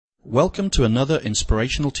Welcome to another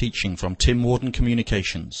inspirational teaching from Tim Warden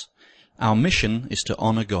Communications. Our mission is to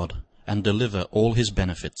honor God and deliver all His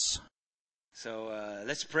benefits. So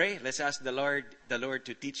let's pray. Let's ask the Lord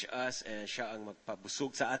to teach us, and siya ang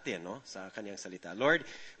magpabusog sa atin, no, sa kanyang salita. Lord,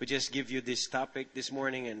 we just give you this topic this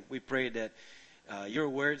morning, and we pray that your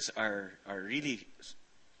words are really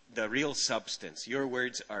the real substance. Your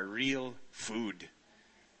words are real food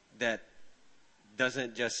that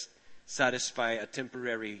doesn't just satisfy a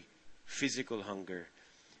temporary physical hunger,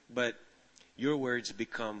 but your words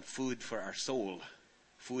become food for our soul,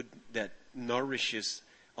 food that nourishes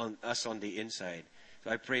on us on the inside.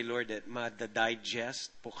 So I pray, Lord, that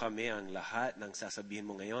ma-digest po kami ang lahat ng sasabihin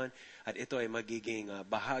mo ngayon, at ito ay magiging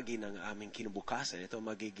bahagi ng aming kinabukasan. Ito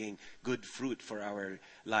magiging good fruit for our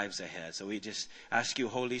lives ahead. So we just ask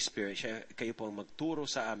you, Holy Spirit, kayo po ang magturo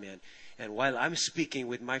sa amin. And while I'm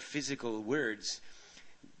speaking with my physical words,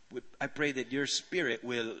 I pray that your Spirit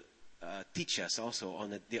will teach us also on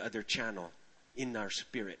the other channel in our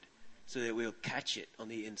spirit, so that we'll catch it on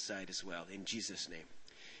the inside as well. In Jesus' name,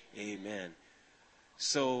 amen.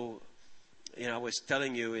 So, I was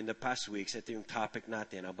telling you in the past weeks, ito yung topic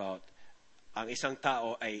natin about ang isang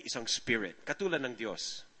tao ay isang spirit. Katulad ng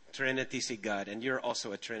Diyos, Trinity si God, and you're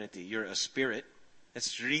also a Trinity. You're a spirit.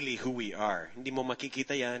 That's really who we are. Hindi mo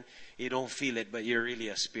makikita yan, you don't feel it, but you're really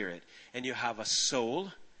a spirit. And you have a soul.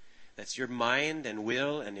 That's your mind and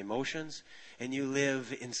will and emotions, and you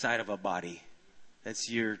live inside of a body. That's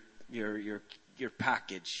your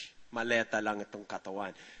package. Maleta lang itong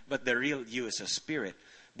katawan. But the real you is a spirit.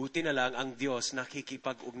 Buti na lang ang Diyos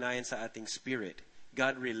nakikipag-ugnayan sa ating spirit.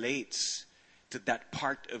 God relates to that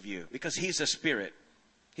part of you because He's a spirit.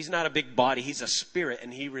 He's not a big body. He's a spirit,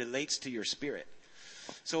 and He relates to your spirit.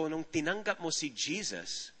 So nung tinanggap mo si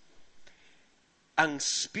Jesus, ang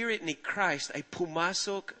spirit ni Christ ay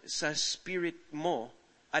pumasok sa spirit mo,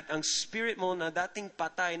 at ang spirit mo na dating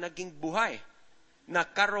patay naging buhay.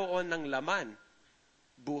 Nakaroon ng laman.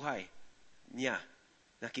 Buhay niya.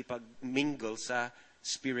 Nakipag-mingle sa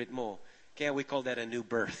spirit mo. Kaya we call that a new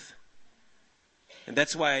birth. And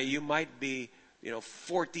that's why you might be, 40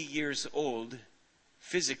 years old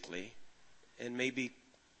physically, and maybe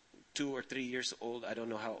 2 or 3 years old, I don't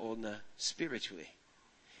know how old na, spiritually.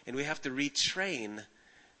 And we have to retrain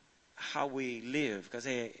how we live.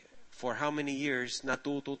 Kasi for how many years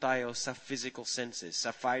natuto tayo sa physical senses, sa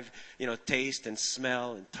 5, taste and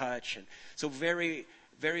smell and touch. And so very,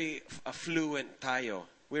 very affluent tayo.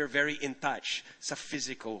 We're very in touch sa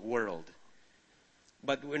physical world.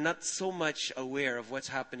 But we're not so much aware of what's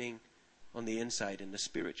happening on the inside in the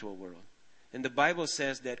spiritual world. And the Bible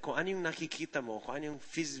says that kung ano yung nakikita mo, kung ano yung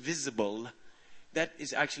visible, that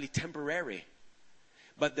is actually temporary.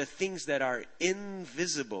 But the things that are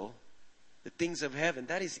invisible, the things of heaven,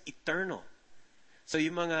 that is eternal. So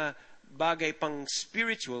yung mga bagay pang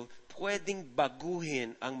spiritual, pwedeng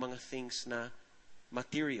baguhin ang mga things na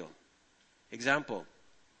material. Example,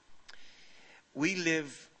 we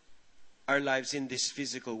live our lives in this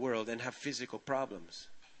physical world and have physical problems.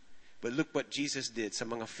 But look what Jesus did sa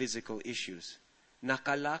mga physical issues.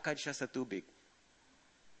 Nakalakad siya sa tubig.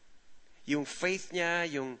 Yung faith niya,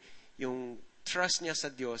 yung trust niya sa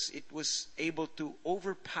Diyos, it was able to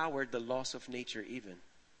overpower the laws of nature even.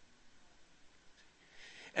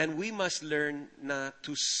 And we must learn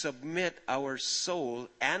to submit our soul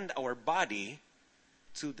and our body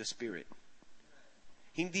to the Spirit.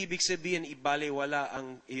 Hindi ibig sabihin ibaliwala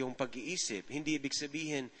ang iyong pag-iisip. Hindi ibig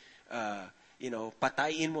sabihin,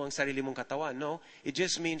 patayin mo ang sarili mong katawan. No, it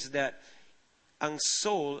just means that ang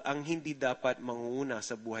soul ang hindi dapat manguna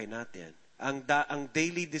sa buhay natin. Ang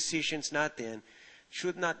daily decisions natin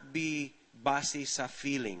should not be base sa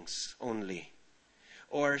feelings only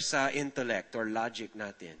or sa intellect or logic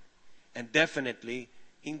natin. And definitely,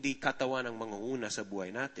 hindi katawan ang mangunguna sa buhay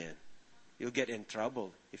natin. You'll get in trouble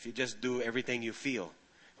if you just do everything you feel.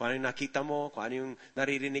 Kung ano yung nakita mo, kung ano yung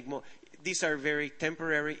naririnig mo. These are very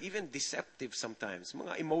temporary, even deceptive sometimes.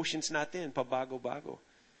 Mga emotions natin, pabago-bago.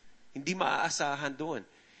 Hindi maaasahan doon.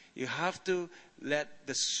 You have to let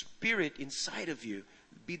the Spirit inside of you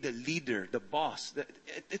be the leader, the boss.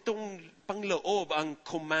 Itong pangloob ang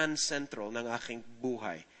command central ng aking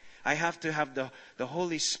buhay. I have to have the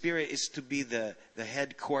Holy Spirit is to be the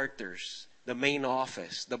headquarters, the main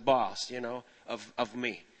office, the boss, of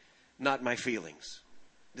me, not my feelings.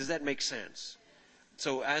 Does that make sense?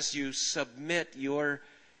 So as you submit your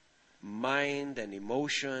mind and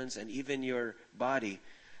emotions and even your body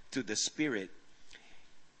to the Spirit,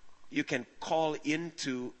 you can call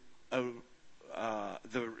into the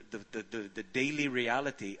daily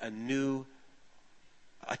reality a new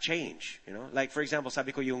a change, you know? Like, for example,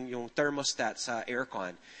 sabi ko yung thermostat sa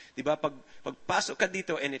aircon. Di ba, pagpasok ka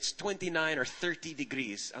dito and it's 29 or 30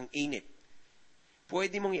 degrees, ang init.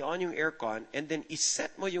 Pwede mong i-on yung aircon and then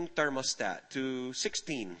iset mo yung thermostat to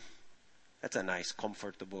 16. That's a nice,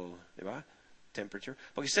 comfortable, di ba, temperature.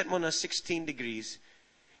 Pag iset mo na 16 degrees,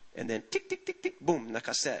 and then tick, tick, tick, tick, boom,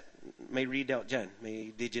 nakaset. May readout dyan.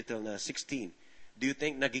 May digital na 16. Do you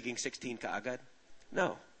think nagiging 16 ka agad?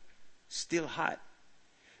 No. Still hot.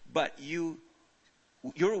 But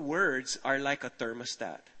your words are like a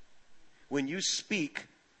thermostat. When you speak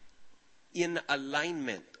in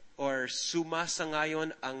alignment or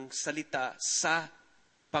sumasangayon ang salita sa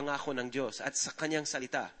pangako ng Diyos at sa kanyang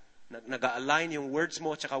salita, nag-align yung words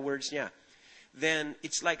mo at saka words niya, then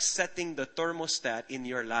it's like setting the thermostat in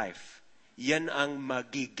your life. Yan ang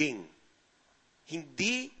magiging.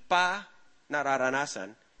 Hindi pa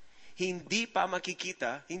nararanasan, hindi pa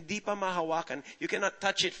makikita, hindi pa mahawakan, you cannot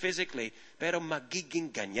touch it physically, pero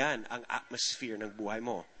magiging ganyan ang atmosphere ng buhay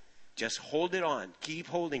mo. Just hold it on, keep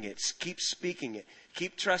holding it, keep speaking it,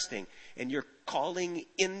 keep trusting, and you're calling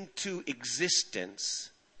into existence,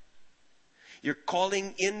 you're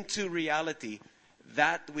calling into reality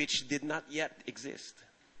that which did not yet exist.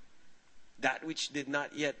 That which did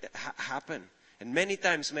not yet happen. And many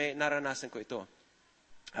times may naranasan ko ito.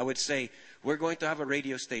 I would say, we're going to have a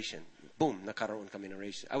radio station. Boom, nakaroon kami ng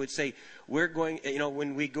radio. I would say, we're going,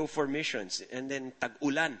 when we go for missions, and then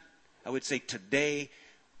tag-ulan, I would say, today,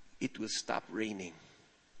 it will stop raining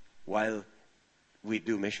while we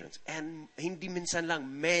do missions. And hindi minsan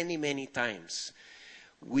lang, many, many times,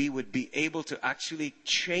 we would be able to actually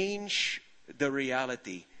change the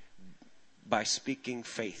reality by speaking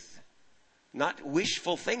faith. Not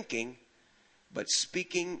wishful thinking, but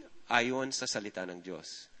speaking ayon sa salita ng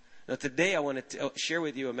Diyos. Now today I want to share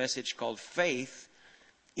with you a message called Faith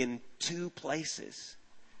in Two Places.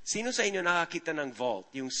 Sino sa inyo nakakita ng vault,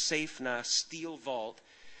 yung safe na steel vault,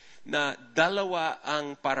 na dalawa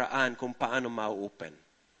ang paraan kung paano ma-open?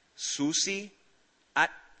 Susi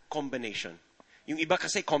at combination. Yung iba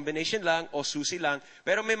kasi combination lang o susi lang,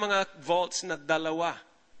 pero may mga vaults na dalawa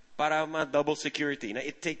para ma-double security. Na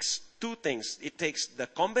it takes two things. It takes the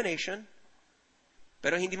combination,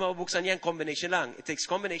 pero hindi mabubuksan yan, combination lang. It takes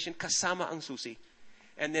combination kasama ang susi.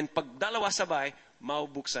 And then pag dalawa sabay,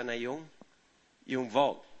 mabubuksan na yung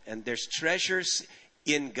vault. And there's treasures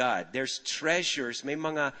in God. There's treasures, may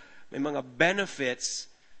mga benefits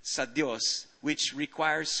sa Diyos which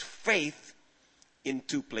requires faith in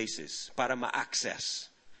two places para ma-access.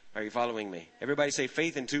 Are you following me? Everybody say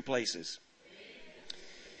faith in two places.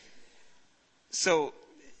 So,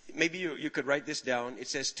 maybe you could write this down. It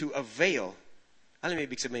says to avail. Alam mo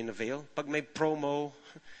ibig sabihin avail? Pag may promo,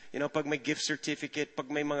 pag may gift certificate,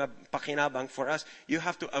 pag may mga pakinabang for us, you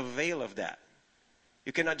have to avail of that.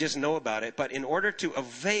 You cannot just know about it, but in order to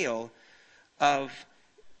avail of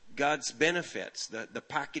God's benefits, the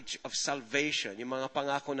package of salvation, yung mga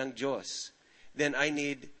pangako ng Diyos, then I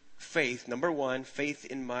need faith. Number one, faith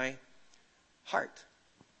in my heart.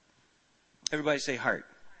 Everybody say heart.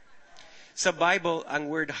 Sa Bible, ang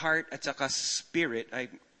word heart at saka spirit ay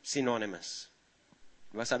synonymous.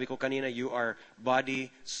 Diba? Sabi ko kanina, you are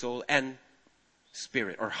body, soul, and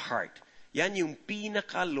spirit or heart. Yan yung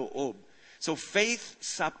pinakaloob. So faith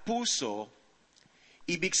sa puso,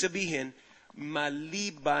 ibig sabihin,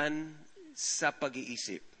 maliban sa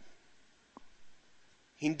pag-iisip.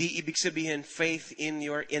 Hindi ibig sabihin faith in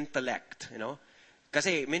your intellect.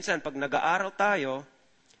 Kasi minsan pag nag-aaral tayo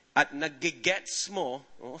at nag-gets mo,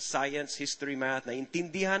 science, history, math,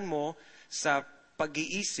 naintindihan mo sa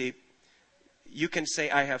pag-iisip, you can say,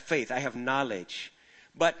 I have faith, I have knowledge.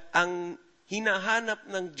 But ang hinahanap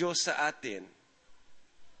ng Diyos sa atin,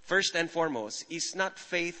 first and foremost, is not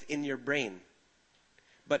faith in your brain,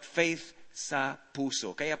 but faith sa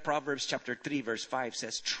puso. Kaya Proverbs chapter 3 verse 5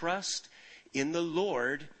 says, trust in the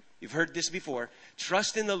Lord. You've heard this before.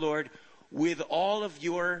 Trust in the Lord with all of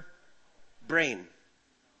your brain.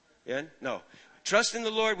 Yeah? No. Trust in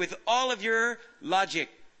the Lord with all of your logic.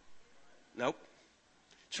 Nope.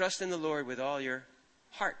 Trust in the Lord with all your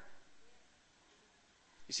heart.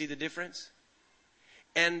 You see the difference?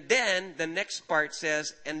 And then the next part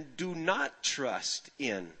says, and do not trust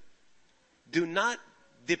in. Do not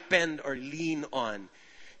depend or lean on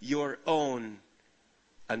your own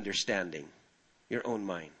understanding, your own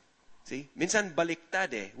mind. See? Minsan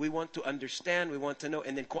baliktad eh. We want to understand, we want to know,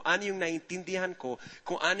 and then kung ano yung naintindihan ko,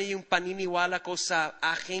 kung ano yung paniniwala ko sa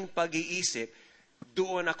aking pag-iisip,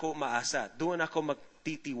 doon ako maasa, doon ako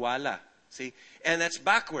magtitiwala. See? And that's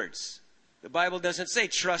backwards. The Bible doesn't say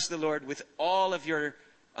trust the Lord with all of your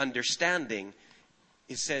understanding.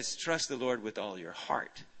 it says, trust the Lord with all your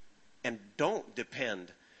heart. And don't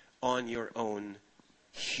depend on your own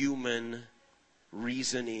human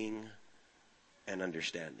reasoning and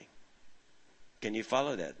understanding. Can you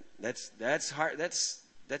follow that? That's hard. That's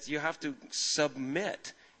you have to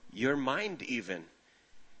submit your mind even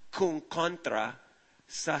kung kontra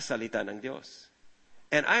sa salita ng Diyos.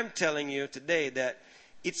 And I'm telling you today that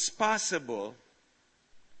it's possible.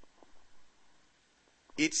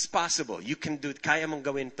 It's possible. You can do it. Kaya mong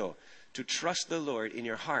gawin to trust the Lord in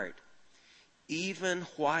your heart even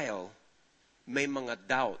while may mga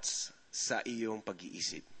doubts sa iyong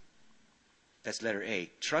pag-iisip. That's letter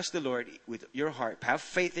A. Trust the Lord with your heart. Have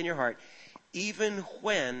faith in your heart even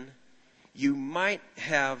when you might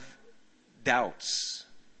have doubts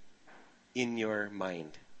in your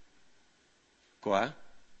mind. Kuha?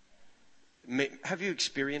 Have you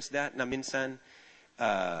experienced that? Na minsan,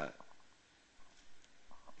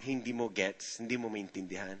 hindi mo gets, hindi mo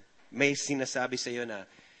maintindihan. May sinasabi sa iyo na,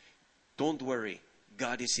 don't worry,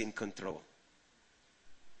 God is in control.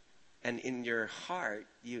 And in your heart,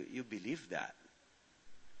 you believe that.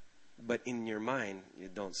 But in your mind, you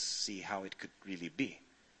don't see how it could really be.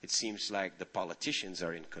 It seems like the politicians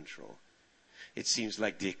are in control. It seems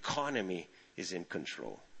like the economy is in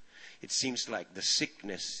control. It seems like the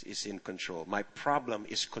sickness is in control. My problem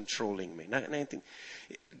is controlling me.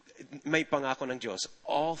 May pangako ng Diyos,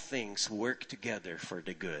 all things work together for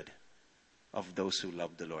the good of those who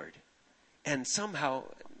love the Lord. And somehow,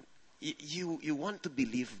 you want to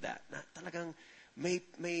believe that. Na talagang may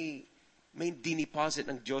diniposit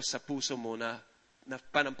ng Diyos sa puso mo na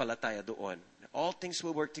panampalataya doon. All things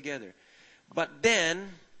will work together. But then,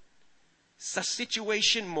 sa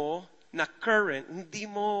situation mo na current, hindi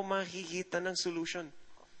mo makikita ng solution.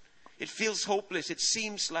 It feels hopeless. It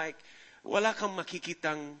seems like wala kang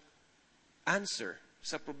makikitang answer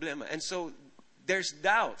sa problema. And so, there's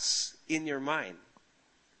doubts in your mind.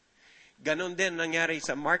 Ganon din nangyari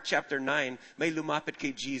sa Mark chapter 9, may lumapit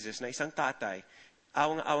kay Jesus na isang tatay.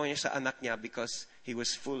 Awang-awa niya sa anak niya because he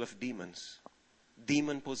was full of demons.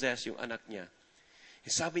 Demon-possessed yung anak niya.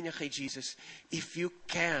 Sabi niya kay Jesus, if you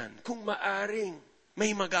can, kung maaring,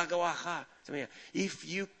 may magagawa ka. Sabi niya, if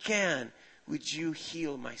you can, would you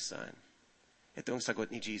heal my son? Ito ang sagot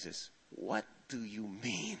ni Jesus. What do you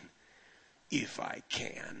mean, if I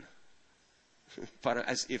can? Parang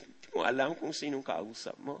as if, di mo alam kung sinong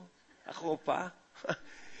kausap mo. Ako pa?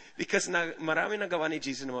 Because marami nagawa ni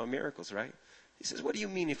Jesus ng mga miracles, right? He says, what do you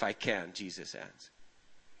mean if I can? Jesus asks.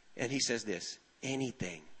 And he says this,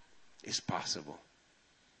 anything is possible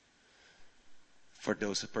for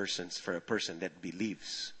a person that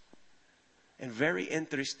believes. And very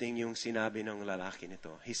interesting yung sinabi ng lalaki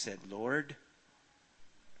nito. He said, Lord,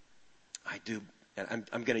 I do, and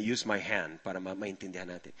I'm going to use my hand para maintindihan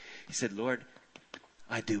natin. He said, Lord,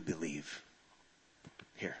 I do believe.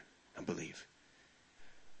 Here, I believe.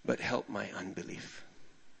 But help my unbelief.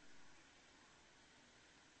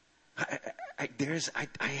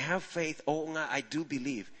 I have faith. Oo nga, I do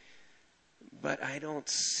believe. But I don't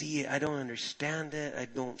see it. I don't understand it. I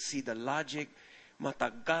don't see the logic.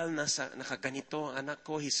 Matagal na nakaganito ang anak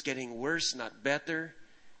ko. He's getting worse, not better.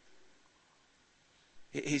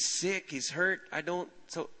 He's sick. He's hurt.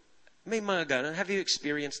 So, may mga ganon. Have you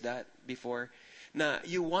experienced that before? Na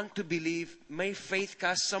you want to believe, may faith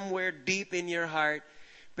ka somewhere deep in your heart,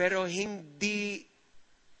 pero hindi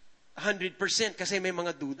 100% kasi may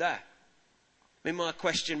mga duda. May mga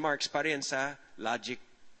question marks pa rin sa logic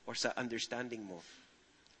or sa understanding mo.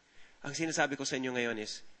 Ang sinasabi ko sa inyo ngayon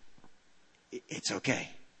is, it's okay.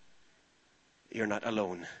 You're not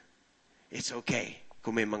alone. It's okay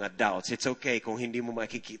kung may mga doubts. It's okay kung hindi mo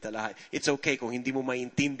makikita lahat. It's okay kung hindi mo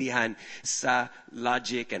maintindihan sa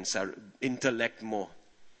logic and sa intellect mo.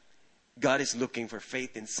 God is looking for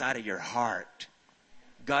faith inside of your heart.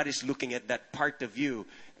 God is looking at that part of you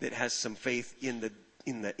that has some faith in the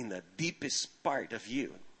deepest part of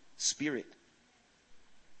you, spirit.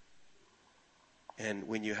 And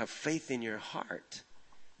when you have faith in your heart,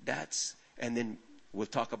 and then we'll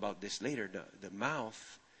talk about this later, the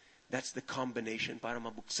mouth, that's the combination para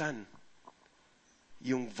mabuksan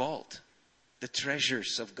yung vault, the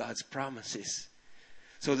treasures of God's promises.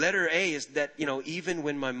 So letter A is that, even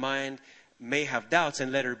when my mind may have doubts,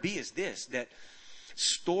 and letter B is this, that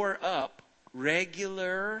store up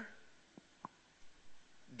regular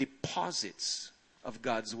deposits of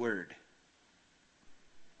God's Word.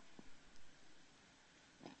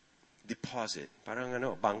 Deposit. Parang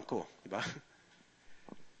bangko. Diba?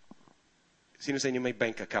 Sino sa inyo may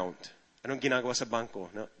bank account? Anong ginagawa sa bangko?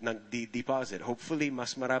 Nag-deposit. Hopefully,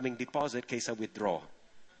 mas maraming deposit kaysa withdraw.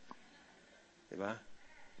 Diba?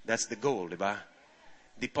 That's the goal, diba?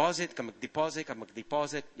 Deposit ka,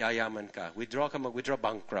 mag-deposit, yayaman ka. Withdraw ka, mag-withdraw,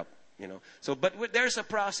 bankrupt. So, but there's a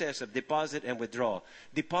process of deposit and withdraw.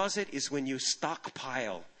 Deposit is when you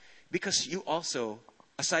stockpile. Because you also,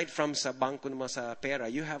 aside from sa bangko naman sa pera,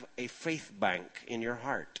 you have a faith bank in your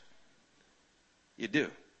heart. You do.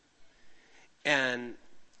 And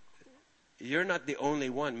you're not the only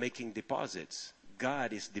one making deposits.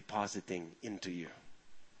 God is depositing into you.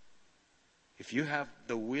 If you have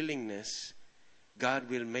the willingness, God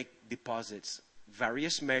will make deposits.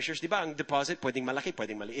 Various measures. Di ba ang deposit, pwedeng malaki,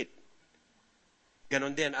 pwedeng maliit.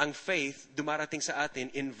 Ganon din, ang faith, dumarating sa atin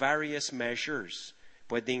in various measures.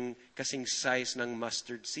 Pwedeng kasing size ng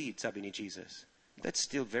mustard seed, sabi ni Jesus. That's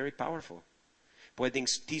still very powerful. Pwedeng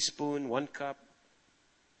teaspoon, 1 cup,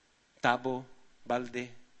 tabo, balde,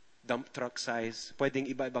 dump truck size. Pwedeng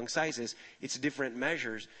iba-ibang sizes. It's different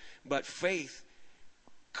measures. But faith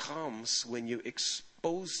comes when you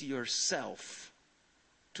expose yourself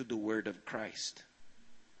to the word of Christ.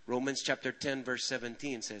 Romans chapter 10 verse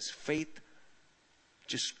 17 says, faith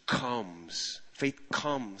just comes. Faith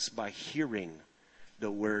comes by hearing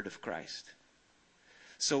the word of Christ.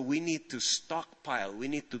 So we need to stockpile. We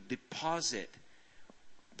need to deposit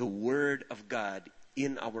the word of God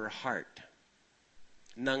in our heart.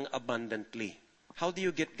 Nang abundantly. How do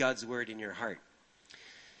you get God's word in your heart?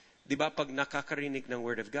 Diba pag nakakarinig ng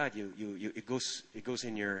word of God, it goes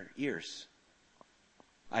in your ears.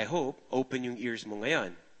 I hope open yung ears mo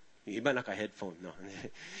ngayon. Yung iba naka-headphone, no?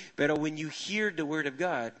 Pero when you hear the word of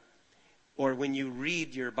God, or when you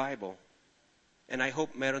read your Bible, and I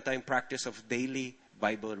hope meron tayong practice of daily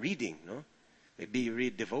Bible reading, no? Maybe you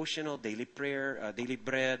read devotional, daily prayer, daily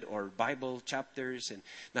bread, or Bible chapters, and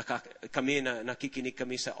nakikinig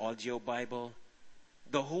kami sa audio Bible.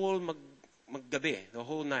 The whole maggabi, the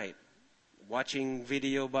whole night, watching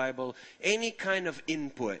video Bible, any kind of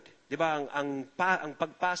input. Diba, ang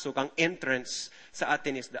pagpasok, ang entrance sa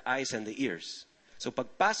atin is the eyes and the ears. So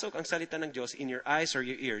pagpasok ang salita ng Diyos in your eyes or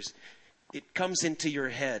your ears, it comes into your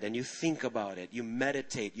head and you think about it, you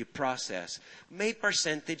meditate, you process. May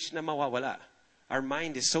percentage na mawawala. Our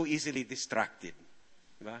mind is so easily distracted.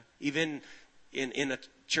 Diba? Even in a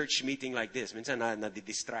church meeting like this, minsan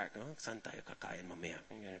nadidistract. Oh, saan tayo kakain mamaya?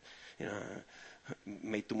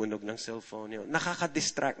 May tumunog ng cellphone.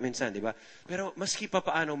 Nakaka-distract minsan, di ba? Pero maski pa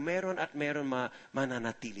paano, meron at meron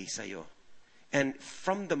mananatili sa'yo. And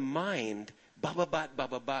from the mind,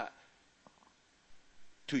 bababa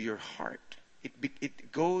to your heart.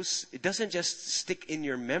 It doesn't just stick in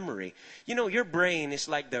your memory. Your brain is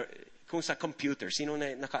like kung sa computer, sino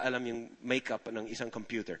na nakaalam yung makeup ng isang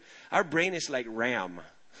computer? Our brain is like RAM.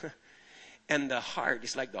 And the heart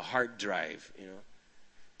is like the hard drive,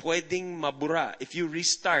 Pwedeng mabura. If you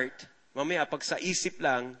restart, mamaya pag sa isip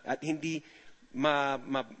lang at hindi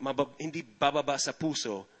hindi bababa sa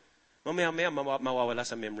puso, mamaya mawawala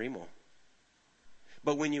sa memory mo.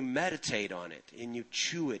 But when you meditate on it and you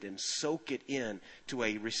chew it and soak it in to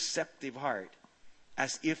a receptive heart,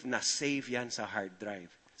 as if na-save yan sa hard drive.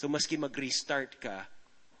 So maski mag-restart ka,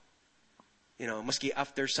 maski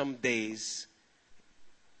after some days,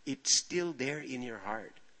 it's still there in your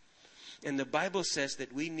heart. And the Bible says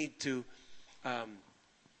that we need to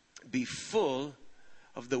be full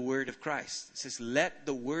of the word of Christ. It says, let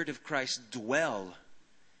the word of Christ dwell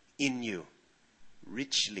in you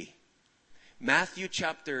richly. Matthew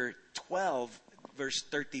chapter 12 verse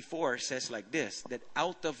 34 says like this, that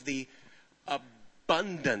out of the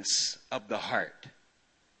abundance of the heart,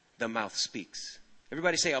 the mouth speaks.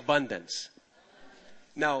 Everybody say abundance.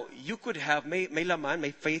 Now, you could have, may laman,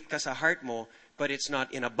 may faith ka sa heart mo, but it's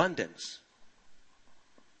not in abundance.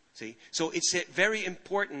 See? So it's very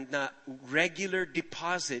important na regular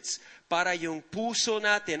deposits para yung puso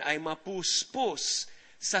natin ay mapuspos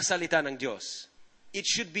sa salita ng Diyos. It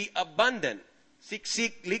should be abundant.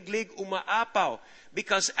 Siksik, liglig, umaapaw.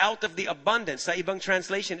 Because out of the abundance, sa ibang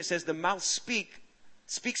translation, it says the mouth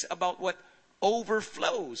speaks about what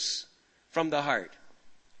overflows from the heart.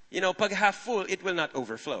 Pag half full, it will not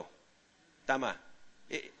overflow. Tama.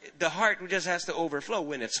 The heart just has to overflow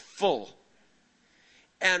when it's full.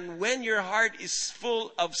 And when your heart is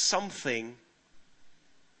full of something,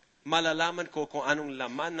 malalaman ko kung anong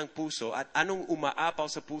laman ng puso at anong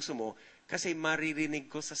umaapaw sa puso mo kasi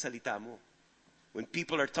maririnig ko sa salita mo. When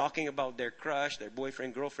people are talking about their crush, their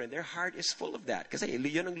boyfriend, girlfriend, their heart is full of that. Kasi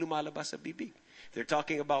yun ang lumalabas sa bibig. They're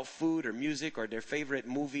talking about food or music or their favorite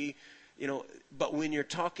movie, But when you're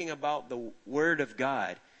talking about the Word of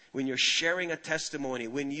God, when you're sharing a testimony,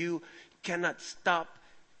 when you cannot stop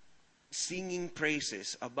singing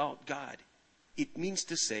praises about God, it means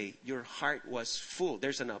to say your heart was full.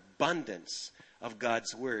 There's an abundance of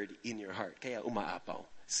God's word in your heart. Kaya umaapaw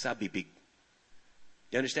sa bibig.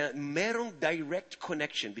 You understand? Merong direct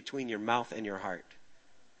connection between your mouth and your heart.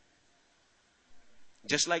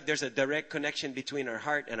 Just like there's a direct connection between our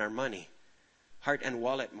heart and our money. Heart and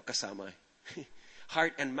wallet magkasama.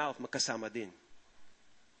 Heart and mouth magkasama din.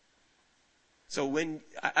 So when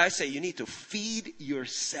I say you need to feed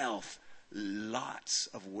yourself lots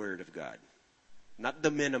of Word of God. Not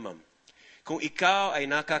the minimum. Kung ikaw ay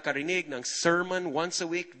nakakarinig ng sermon once a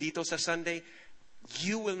week dito sa Sunday,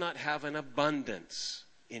 you will not have an abundance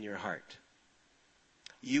in your heart.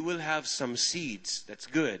 You will have some seeds, that's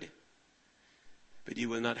good, but you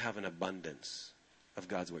will not have an abundance of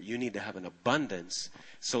God's word. You need to have an abundance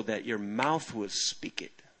so that your mouth will speak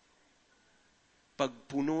it. Pag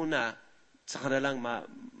puno na, saka na lang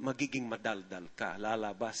magiging madaldal ka,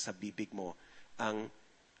 lalabas sa bibig mo ang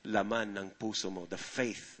laman ng puso mo, the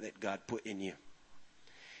faith that God put in you.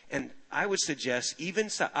 And I would suggest, even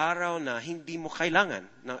sa araw na hindi mo kailangan,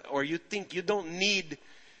 or you think you don't need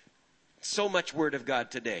so much Word of God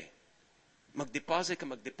today, magdeposit ka,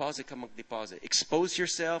 magdeposit ka, magdeposit. Expose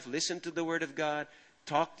yourself, listen to the Word of God,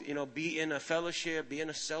 talk, be in a fellowship, be in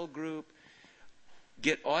a cell group,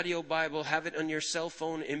 get audio Bible, have it on your cell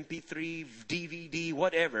phone, MP3, DVD,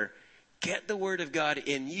 whatever. Get the Word of God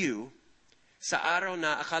in you. Sa araw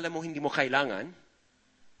na akala mo hindi mo kailangan,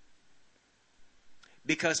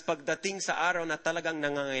 because pagdating sa araw na talagang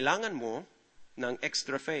nangangailangan mo ng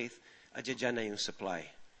extra faith, adyan na yung supply.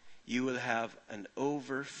 You will have an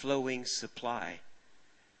overflowing supply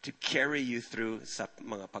to carry you through sa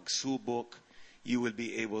mga pagsubok. You will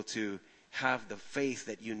be able to have the faith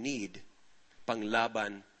that you need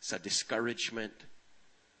panglaban sa discouragement.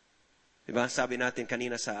 Diba? Sabi natin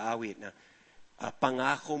kanina sa awit na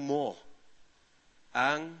pangako mo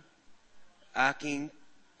ang aking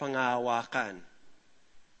pangawakan.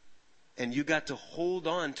 And you got to hold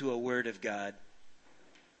on to a word of God.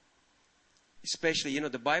 Especially,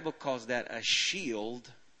 the Bible calls that a shield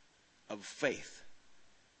of faith.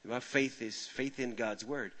 Faith is faith in God's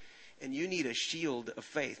word. And you need a shield of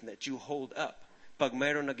faith that you hold up. Pag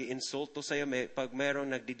mayroong nag-insulto sa'yo, pag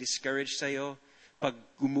mayroong nagdi-discourage sa'yo, pag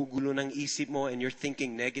gumugulo ng isip mo and you're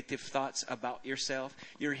thinking negative thoughts about yourself,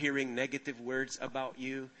 you're hearing negative words about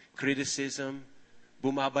you, criticism,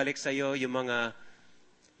 bumabalik sa'yo yung mga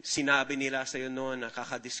sinabi nila sa'yo noon,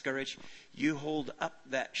 nakaka-discourage, you hold up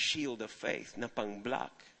that shield of faith na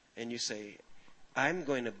pang-block. And you say, I'm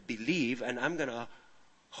going to believe and I'm going to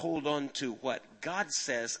hold on to what God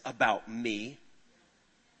says about me,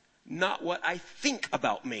 not what I think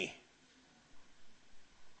about me.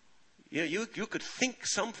 You could think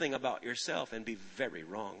something about yourself and be very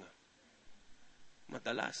wrong.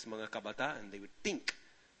 Madalas, mga kabataan, they would think,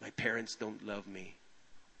 my parents don't love me.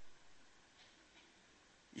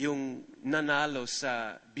 Yung nanalo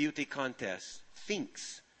sa beauty contest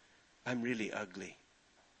thinks, I'm really ugly.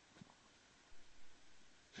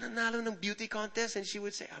 Nanalo ng beauty contest and she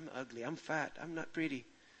would say, I'm ugly, I'm fat, I'm not pretty.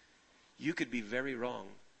 You could be very wrong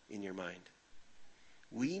in your mind.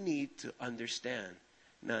 We need to understand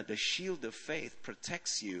na the shield of faith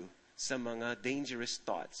protects you sa mga dangerous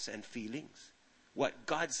thoughts and feelings. What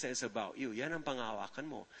God says about you, yan ang pangawakan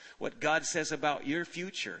mo. What God says about your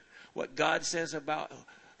future, what God says about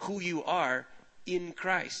who you are in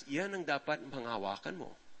Christ, yan ang dapat pangawakan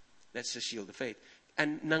mo. That's the shield of faith.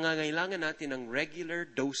 And nangangailangan natin ng regular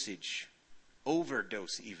dosage,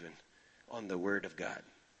 overdose even, on the Word of God.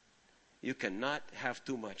 You cannot have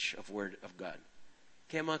too much of Word of God.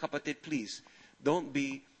 Kaya mga kapatid, please, don't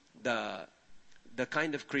be the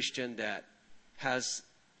kind of Christian that has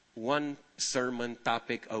one sermon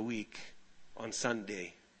topic a week on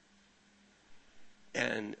Sunday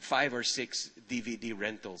and 5 or 6 DVD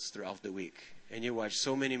rentals throughout the week. And you watch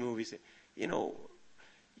so many movies.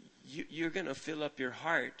 You're going to fill up your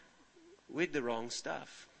heart with the wrong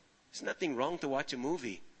stuff. There's nothing wrong to watch a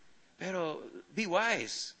movie. Pero be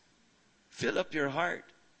wise. Fill up your heart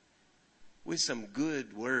with some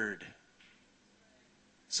good word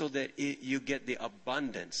so that you get the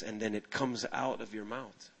abundance and then it comes out of your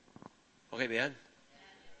mouth. Okay ba yan?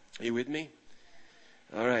 Are you with me?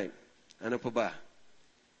 All right. Ano pa ba?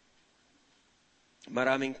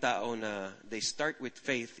 Maraming tao na they start with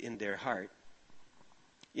faith in their heart.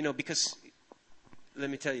 Because, let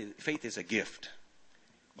me tell you, faith is a gift.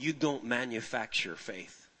 You don't manufacture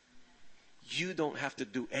faith. You don't have to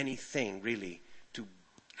do anything, really, to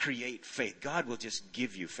create faith. God will just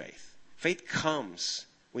give you faith. Faith comes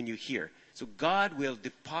when you hear. So God will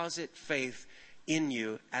deposit faith in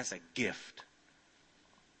you as a gift.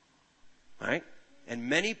 Right? And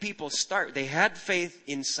many people they had faith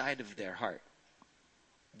inside of their heart.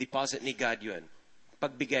 Deposit ni God yun.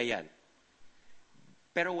 Pagbigayan.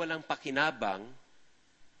 Pero walang pakinabang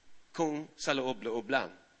kung sa loob-loob lang.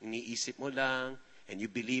 Iniisip mo lang, and you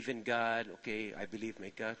believe in God. Okay, I believe my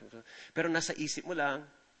God. Pero nasa isip mo lang,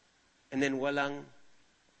 and then walang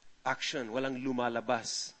action, walang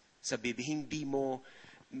lumalabas sa bibig.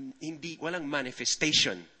 Walang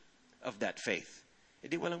manifestation of that faith.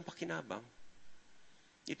 Hindi walang pakinabang.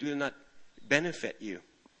 It will not benefit you.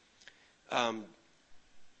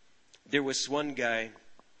 There was one guy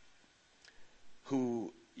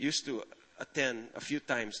who used to attend a few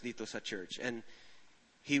times dito sa church, and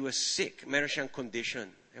he was sick. Meron siyang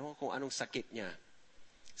condition. Ewan kung anong sakit niya.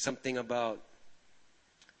 Something about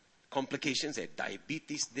complications,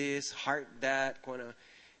 diabetes this, heart that, kung ano.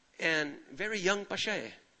 And very young pa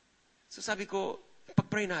siya eh. So sabi ko,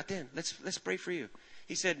 pag-pray natin. Let's pray for you.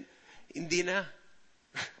 He said, hindi na.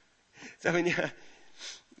 sabi niya,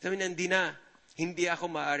 hindi na. Hindi ako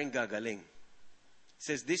maaring gagaling. He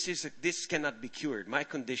says, this cannot be cured. My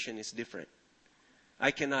condition is different. I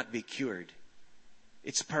cannot be cured.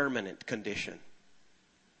 It's permanent condition.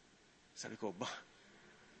 Sabi ko,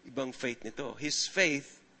 ibang faith nito. His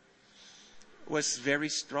faith was very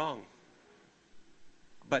strong,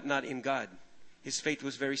 but not in God. His faith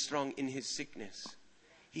was very strong in his sickness.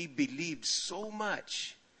 He believed so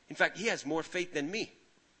much. In fact, he has more faith than me.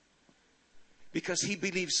 Because he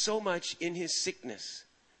believed so much in his sickness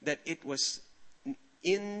that it was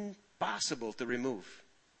impossible to remove.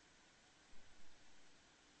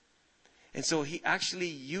 And so he actually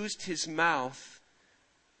used his mouth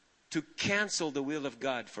to cancel the will of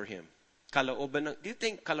God for him. Do you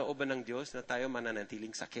think kalooban ng Diyos na tayo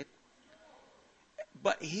mananatiling sakit?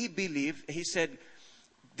 But he believed, he said,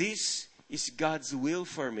 this is God's will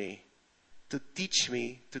for me to teach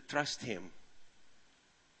me to trust Him.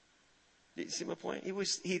 You see my point?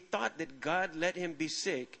 He thought that God let him be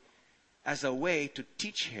sick as a way to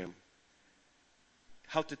teach him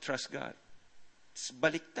how to trust God. It's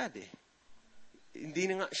baliktad eh. Hindi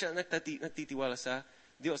na nga siya nagtitiwala sa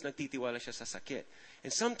Diyos, nagtitiwala siya sa sakit.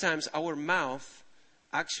 And sometimes our mouth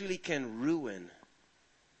actually can ruin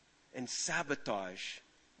and sabotage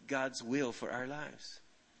God's will for our lives.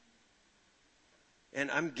 And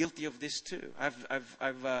I'm guilty of this too.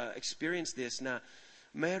 I've experienced this na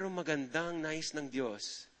mayroong magandang nais ng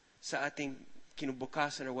Diyos sa ating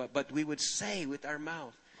kinubukasan or what, but we would say with our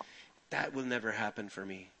mouth, that will never happen for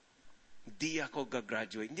me. Hindi ako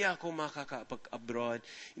gagraduate. Hindi ako makakapag-abroad.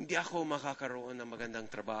 Hindi ako makakaroon ng magandang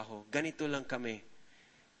trabaho. Ganito lang kami.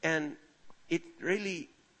 And it really,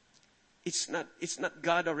 it's not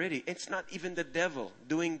God already. It's not even the devil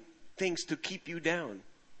doing things to keep you down.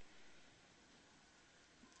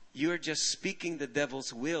 You're just speaking the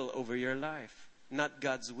devil's will over your life, not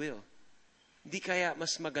God's will. Hindi kaya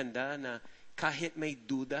mas maganda na kahit may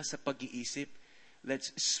duda sa pag-iisip,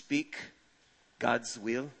 let's speak God's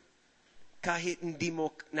will. Kahit hindi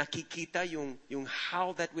mo nakikita yung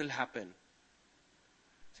how that will happen.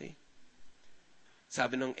 See?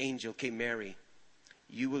 Sabi ng angel kay Mary,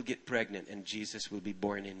 you will get pregnant and Jesus will be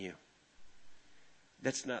born in you.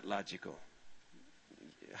 That's not logical.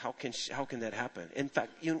 How can that happen? In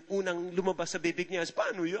fact, yung unang lumabas sa bibig niya is,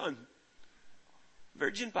 paano yun?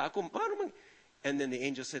 Virgin pa ako, paano And then the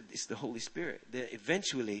angel said, it's the Holy Spirit. Then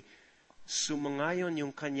eventually, sumangayon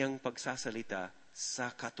yung kanyang pagsasalita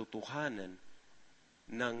sa katotohanan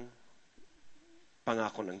ng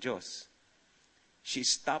pangako ng Diyos. She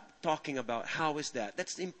stopped talking about how is that?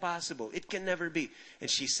 That's impossible. It can never be. And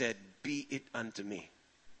she said, be it unto me.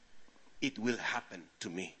 It will happen to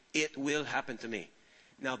me. It will happen to me.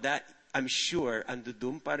 Now that, I'm sure,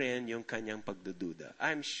 andudum pa rin yung kanyang pagdududa.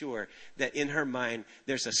 I'm sure that in her mind,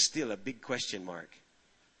 there's still a big question mark.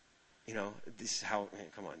 You know,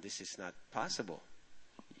 come on, this is not possible.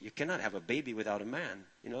 You cannot have a baby without a man.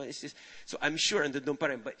 You know, it's just, so I'm sure andudum pa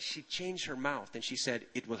rin, but she changed her mouth and she said,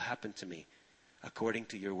 it will happen to me according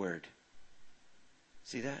to your word.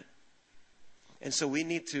 See that? And so we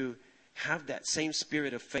need to have that same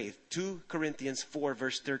spirit of faith. 2 Corinthians 4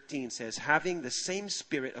 verse 13 says, having the same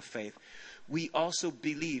spirit of faith, we also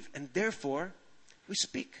believe, and therefore we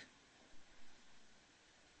speak.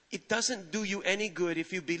 It doesn't do you any good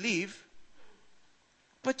if you believe,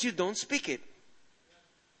 but you don't speak it.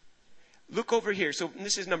 Look over here. So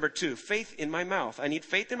this is number 2. Faith in my mouth. I need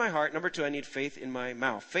faith in my heart. Number 2, I need faith in my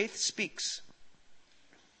mouth. Faith speaks.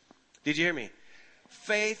 Did you hear me?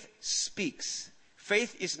 Faith speaks.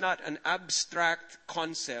 Faith is not an abstract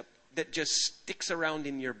concept that just sticks around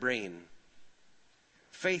in your brain.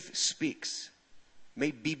 Faith speaks.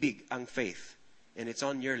 May bibig ang faith. And it's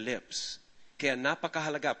on your lips. Kaya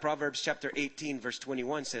napakahalaga. Proverbs chapter 18 verse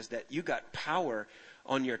 21 says that you got power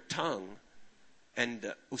on your tongue. And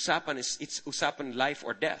it's usapan life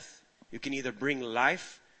or death. You can either bring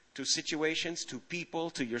life to situations, to people,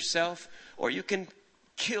 to yourself, or you can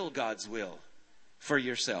kill God's will for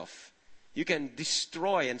yourself. You can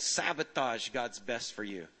destroy and sabotage God's best for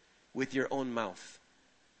you with your own mouth.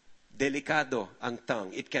 Delikado ang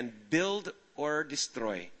tongue. It can build or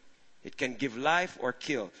destroy. It can give life or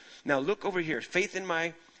kill. Now look over here. Faith in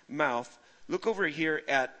my mouth. Look over here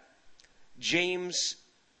at James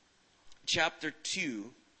chapter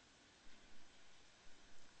 2,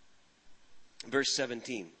 verse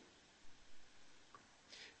 17.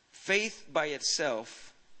 Faith by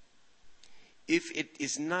itself, if it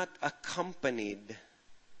is not accompanied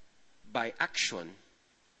by action,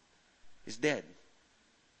 is dead.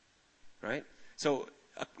 Right? So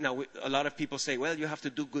now a lot of people say, well, you have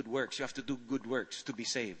to do good works. You have to do good works to be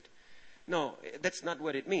saved. No, that's not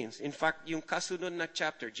what it means. In fact, yung kasunod na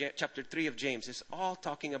chapter 3 of James, is all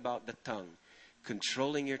talking about the tongue,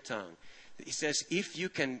 controlling your tongue. He says, if you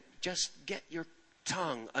can just get your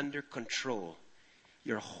tongue under control,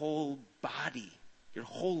 your whole body, your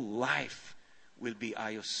whole life will be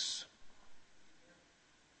ayos.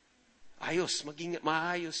 Ayos, maging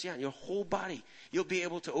maayos yan. Your whole body. You'll be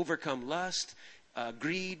able to overcome lust,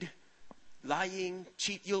 greed, lying,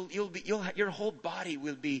 cheat. Your whole body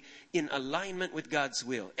will be in alignment with God's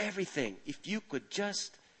will. Everything. If you could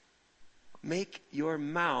just make your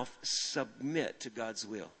mouth submit to God's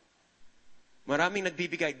will. Maraming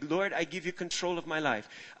nagbibigay, Lord, I give you control of my life.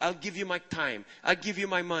 I'll give you my time. I'll give you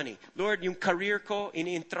my money. Lord, yung career ko,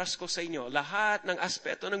 ini-entrust ko sa inyo. Lahat ng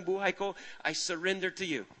aspeto ng buhay ko, I surrender to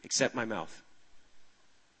you, except my mouth.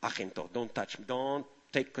 Akin to. Don't touch me. Don't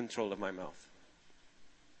take control of my mouth.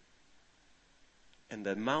 And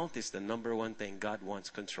the mouth is the number one thing God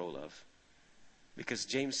wants control of. Because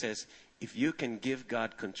James says, if you can give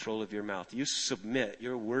God control of your mouth, you submit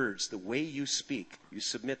your words, the way you speak, you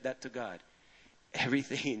submit that to God.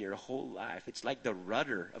 Everything in your whole life, it's like the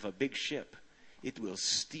rudder of a big ship. It will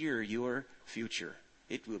steer your future.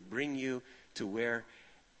 It will bring you to where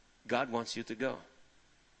God wants you to go.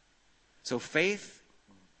 So faith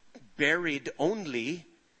buried only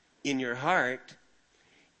in your heart,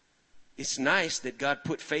 it's nice that God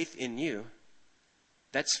put faith in you.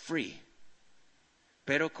 That's free.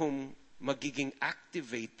 Pero kung magiging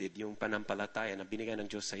activated yung panampalataya na binigay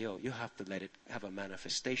ng Diyos sa'yo, you have to let it have a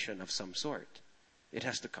manifestation of some sort. It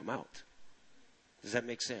has to come out. Does that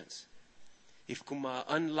make sense? If kung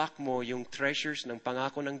ma-unlock mo yung treasures ng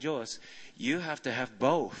pangako ng Diyos, you have to have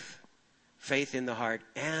both faith in the heart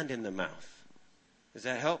and in the mouth. Does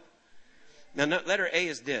that help? Now, letter A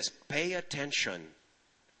is this. Pay attention.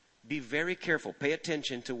 Be very careful. Pay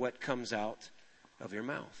attention to what comes out of your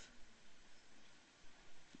mouth.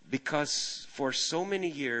 Because for so many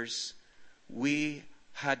years, we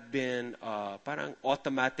had been parang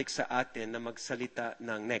automatic sa atin na magsalita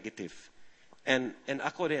ng negative. And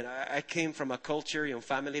ako din, I came from a culture, yung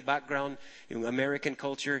family background, yung American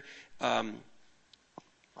culture.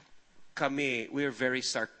 Kami, we're very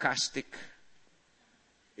sarcastic.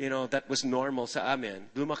 You know, that was normal sa amin.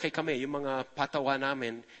 Lumaki kami, yung mga patawa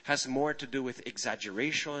namin has more to do with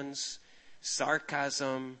exaggerations,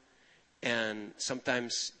 sarcasm, and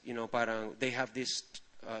sometimes, you know, parang they have this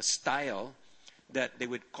style that they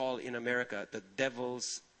would call in America the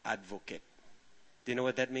devil's advocate. Do you know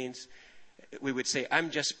what that means? We would say, I'm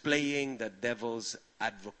just playing the devil's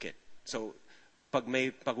advocate. So, pag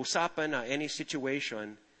may pag-usapan na any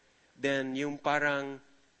situation, then yung parang,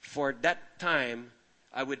 for that time,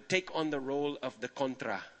 I would take on the role of the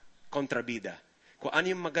kontrabida. Kung ano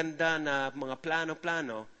yung maganda na mga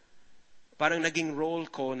plano-plano, parang naging role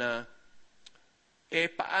ko na,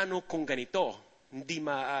 paano kung ganito? Hindi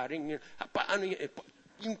maaaring, paano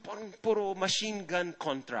yung parang puro machine gun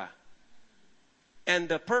kontra.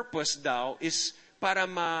 And the purpose daw is para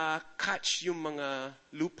ma-catch yung mga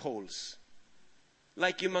loopholes.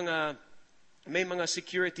 Like yung may mga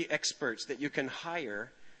security experts that you can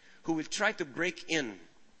hire who will try to break in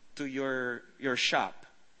to your shop.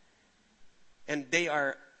 And they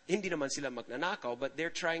are, hindi naman sila magnanakaw, but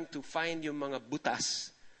they're trying to find yung mga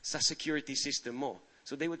butas sa security system mo.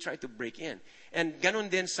 So they would try to break in. And ganon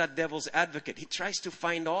din sa devil's advocate. He tries to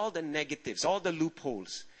find all the negatives, all the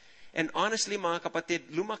loopholes. And honestly, mga kapatid,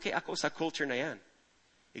 lumaki ako sa culture na yan.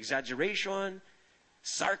 Exaggeration,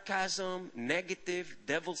 sarcasm, negative,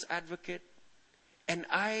 devil's advocate. And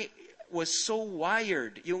I was so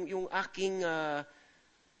wired, yung aking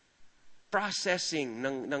processing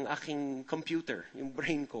ng aking computer, yung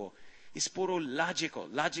brain ko, is puro logical.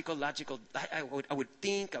 I would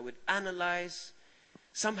think, I would analyze.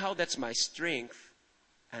 Somehow that's my strength.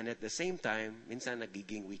 And at the same time, minsan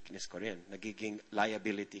nagiging weakness ko rin, nagiging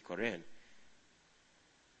liability ko rin.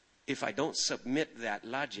 If I don't submit that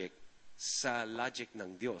logic sa logic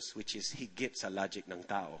ng Diyos, which is higit sa logic ng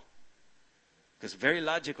tao. Because very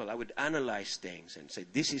logical, I would analyze things and say,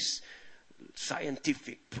 this is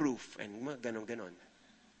scientific proof, and ganon.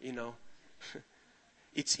 You know,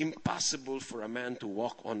 it's impossible for a man to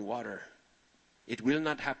walk on water. It will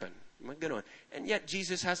not happen. Ganon. And yet,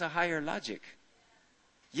 Jesus has a higher logic.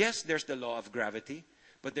 Yes, there's the law of gravity,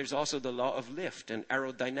 but there's also the law of lift and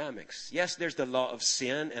aerodynamics. Yes, there's the law of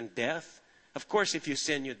sin and death. Of course, if you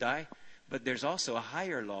sin, you die. But there's also a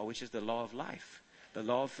higher law, which is the law of life, the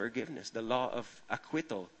law of forgiveness, the law of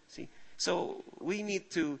acquittal. See? So we need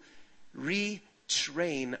to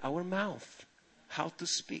retrain our mouth, how to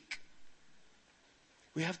speak.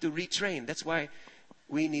 We have to retrain. That's why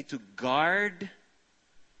we need to guard.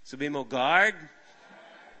 Sabi mo, guard.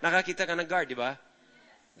 Nakakita ka ng guard, di ba?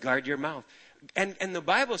 Guard your mouth. And the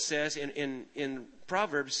Bible says in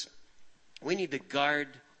Proverbs, we need to guard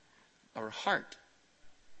our heart.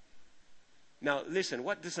 Now, listen,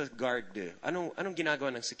 what does a guard do? Anong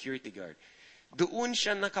ginagawa ng security guard? Doon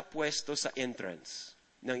siya nakapwesto sa entrance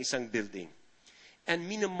ng isang building. And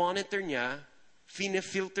minomonitor niya,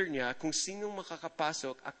 fine-filter niya kung sinong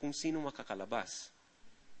makakapasok at kung sinong makakalabas.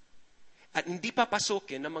 At hindi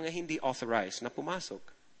papasokin ng mga hindi authorized na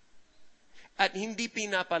pumasok. At hindi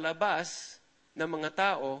pinapalabas ng mga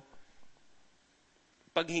tao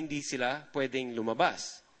pag hindi sila pwedeng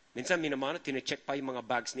lumabas. Minsan minomonitor, tine-check pa yung mga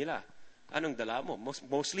bags nila. Anong dala mo?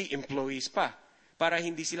 Mostly employees pa. Para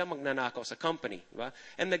hindi sila magnanakaw sa company. Diba?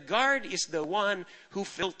 And the guard is the one who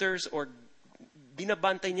filters or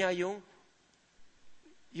binabantay niya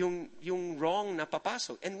yung wrong na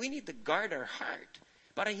papasok. And we need to guard our heart.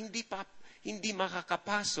 Para hindi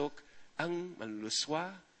makakapasok ang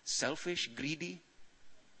maluluswa, selfish, greedy.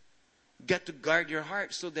 Got to guard your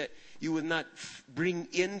heart so that you will not bring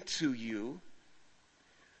into you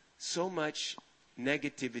so much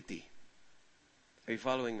negativity. Are you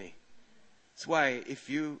following me? That's why if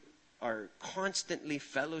you are constantly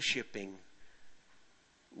fellowshipping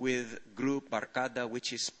with group barkada,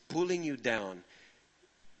 which is pulling you down,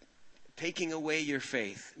 taking away your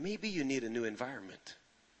faith, maybe you need a new environment.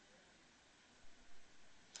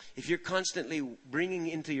 If you're constantly bringing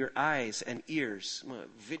into your eyes and ears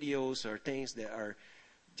videos or things that are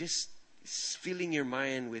just filling your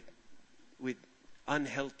mind with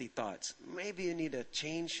unhealthy thoughts, maybe you need a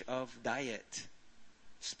change of diet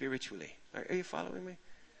spiritually. Are you following me?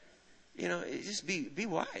 You know, just be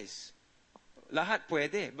wise. Lahat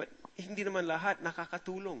pwede, but hindi naman lahat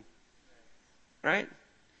nakakatulong. Right?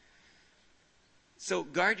 So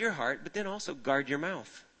guard your heart, but then also guard your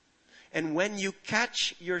mouth. And when you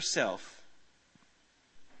catch yourself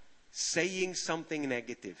saying something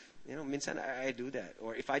negative, you know, minsan I do that.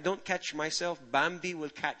 Or if I don't catch myself, Bambi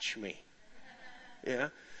will catch me. Yeah?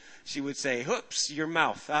 She would say, "Oops, your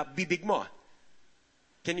mouth, bibig mo.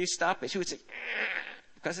 Can you stop it?" She would say,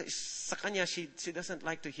 because sa kanya, she doesn't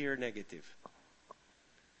like to hear negative.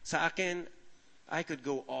 Sa akin, I could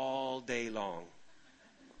go all day long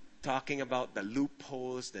talking about the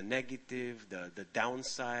loopholes, the negative, the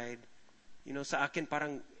downside. You know, sa akin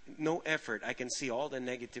parang no effort. I can see all the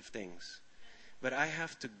negative things. But I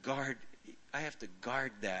have to guard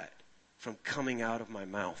that from coming out of my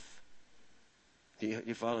mouth. Do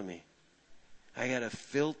you follow me? I got to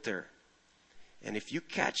filter. And if you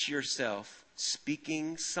catch yourself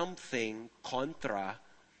speaking something contra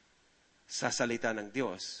sa salita ng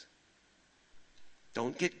Diyos,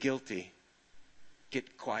 don't get guilty.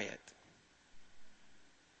 Get quiet.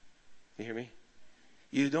 You hear me?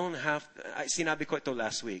 You don't have, sinabi ko ito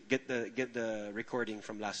last week. Get the recording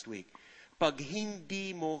from last week. Pag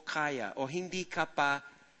hindi mo kaya o hindi ka pa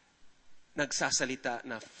nagsasalita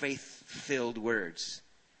na faith-filled words,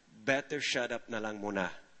 better shut up na lang muna.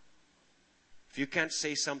 If you can't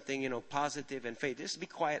say something, positive and faith, just be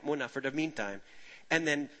quiet muna for the meantime. And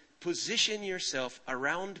then position yourself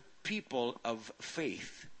around people of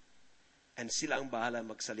faith. And sila ang bahala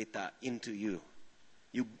magsalita into you.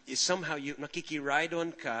 Somehow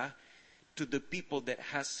nakikiride-on ka to the people that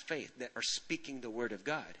has faith, that are speaking the word of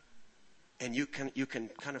God. And you can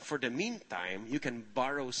kind of, for the meantime, you can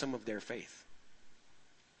borrow some of their faith.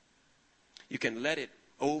 You can let it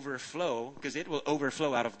overflow, because it will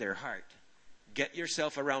overflow out of their heart. Get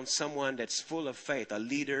yourself around someone that's full of faith, a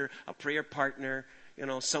leader, a prayer partner,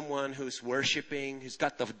 someone who's worshiping, who's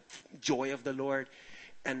got the joy of the Lord,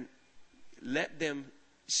 and let them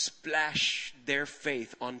splash their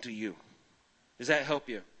faith onto you. Does that help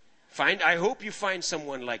you? I hope you find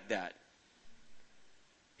someone like that.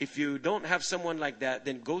 If you don't have someone like that,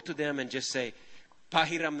 then go to them and just say,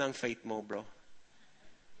 pahiram ng faith mo, bro.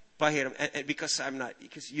 Pahiram. And because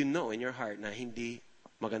you know in your heart na hindi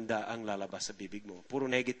maganda ang lalabas sa bibig mo. Puro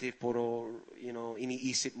negative, puro,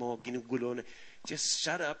 iniisip mo, ginugulo. Just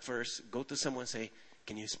shut up first. Go to someone and say,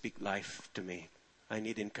 can you speak life to me? I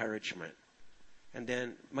need encouragement. And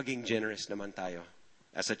then, maging generous naman tayo.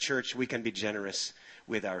 As a church, we can be generous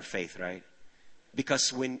with our faith, right?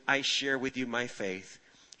 Because when I share with you my faith,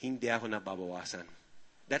 hindi ako nababawasan.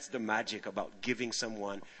 That's the magic about giving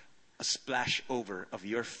someone a splash over of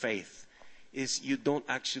your faith, is you don't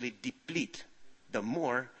actually deplete. The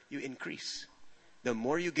more you increase. The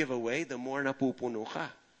more you give away, the more napupuno ka.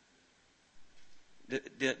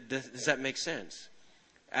 Does that make sense?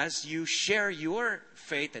 As you share your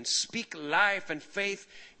faith and speak life and faith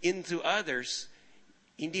into others,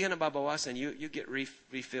 hindi ka nababawasan, you get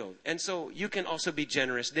refilled. And so, you can also be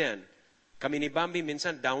generous then. Kami ni Bambi,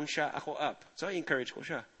 minsan down siya, ako up. So, I encourage ko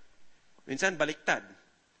siya. Minsan baliktad.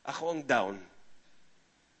 Ako ang down.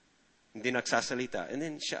 Hindi nagsasalita. And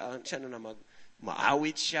then, siya na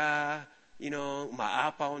maawit siya,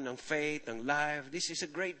 maapaw ng faith, ng life. This is a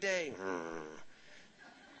great day.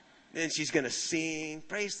 Then she's going to sing,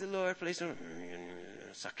 praise the Lord, praise the Lord.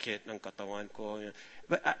 Sakit ng katawan ko.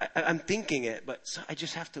 But I'm thinking it, but so I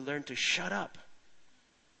just have to learn to shut up.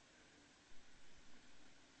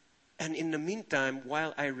 And in the meantime,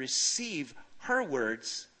 while I receive her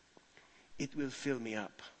words, it will fill me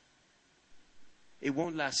up. It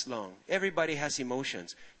won't last long. Everybody has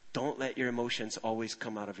emotions. Don't let your emotions always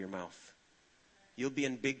come out of your mouth. You'll be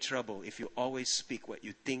in big trouble if you always speak what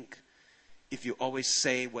you think, if you always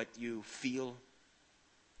say what you feel.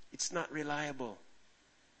 It's not reliable.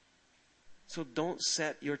 So don't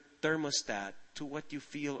set your thermostat to what you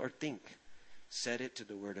feel or think. Set it to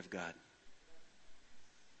the Word of God.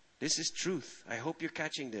 This is truth. I hope you're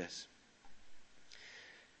catching this.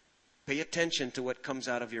 Pay attention to what comes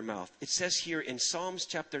out of your mouth. It says here in Psalms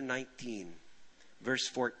chapter 19, verse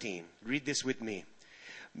 14. Read this with me.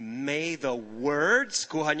 May the words,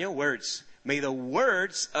 kuha niyo, words. May the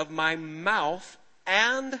words of my mouth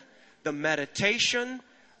and the meditation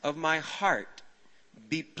of my heart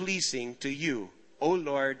be pleasing to you, O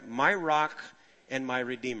Lord, my rock and my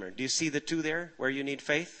redeemer. Do you see the two there where you need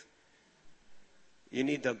faith? You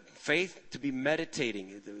need the faith to be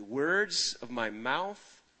meditating. The words of my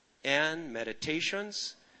mouth and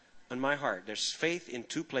meditations on my heart. There's faith in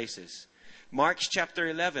two places. Mark chapter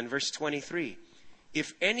 11, verse 23.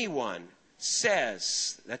 If anyone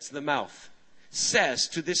says, that's the mouth, says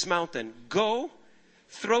to this mountain, go,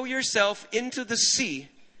 throw yourself into the sea,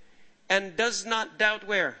 and does not doubt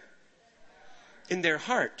where? In their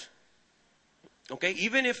heart. Okay,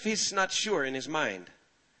 even if he's not sure in his mind,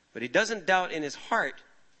 but he doesn't doubt in his heart,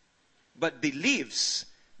 but believes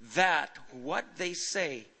that what they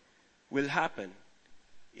say will happen,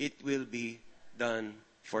 it will be done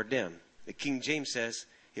for them. The King James says,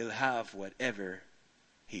 he'll have whatever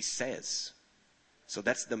he says. So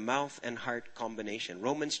that's the mouth and heart combination.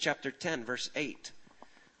 Romans chapter 10, verse 8.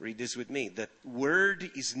 Read this with me. The word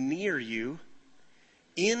is near you,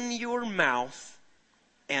 in your mouth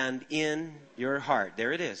and in your heart.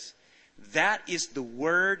 There it is. That is the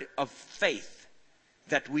word of faith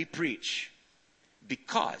that we preach.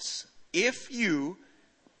 Because if you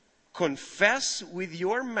confess with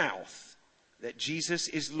your mouth that Jesus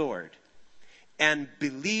is Lord and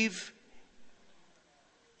believe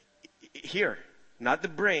here, not the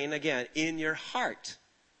brain, again, in your heart,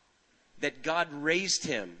 that God raised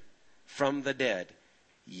him from the dead,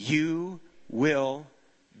 you will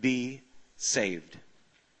be saved.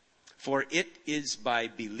 For it is by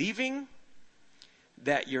believing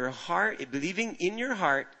that believing in your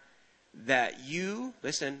heart that you,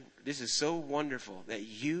 listen, this is so wonderful, that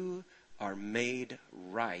you are made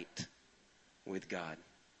right with God.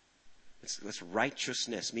 It's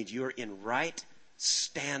righteousness. Means you're in right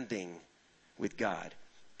standing with God.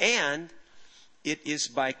 And it is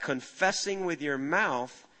by confessing with your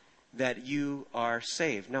mouth that you are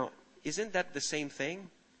saved. Now, isn't that the same thing?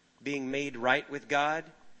 Being made right with God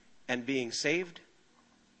and being saved?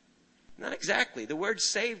 Not exactly. The word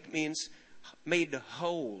saved means made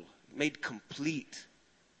whole, made complete.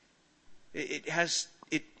 It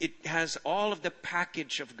has all of the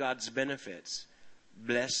package of God's benefits.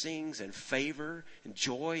 Blessings and favor and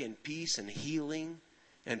joy and peace and healing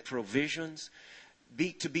and provisions.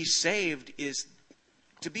 To be saved is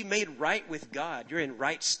to be made right with God. You're in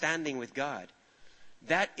right standing with God.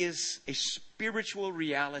 That is a spiritual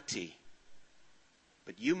reality.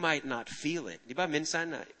 But you might not feel it. Di ba minsan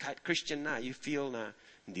na, kahit Christian na, you feel na,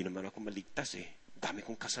 hindi naman ako maligtas eh. Dami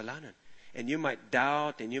kong kasalanan. And you might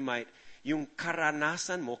doubt, and yung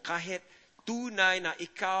karanasan mo, kahit tunay na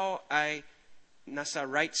ikaw ay nasa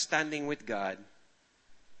right standing with God,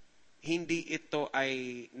 hindi ito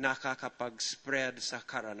ay nakakapag-spread sa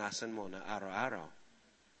karanasan mo na araw-araw.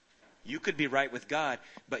 You could be right with God,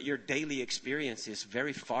 but your daily experience is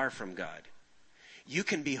very far from God. You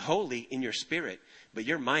can be holy in your spirit, but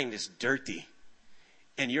your mind is dirty,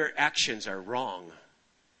 and your actions are wrong.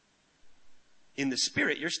 In the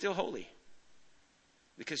spirit, you're still holy.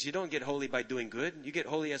 Because you don't get holy by doing good. You get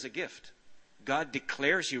holy as a gift. God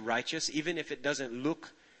declares you righteous, even if it doesn't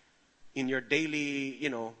look in your daily,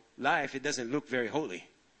 life, it doesn't look very holy.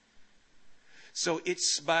 So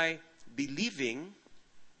it's by believing,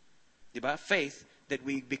 diba, faith, that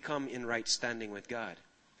we become in right standing with God.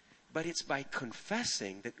 But it's by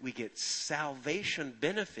confessing that we get salvation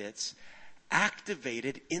benefits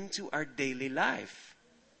activated into our daily life.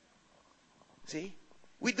 See?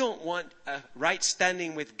 We don't want a right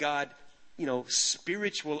standing with God,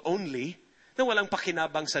 spiritual only, na walang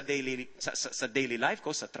pakinabang sa daily life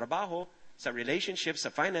ko, sa trabaho, sa relationships, sa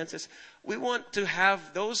finances. We want to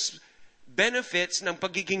have those benefits ng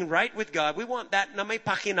pagiging right with God. We want that na may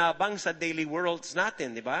pakinabang sa daily worlds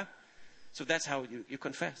natin, di ba? So that's how you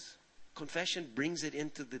confess. Confession brings it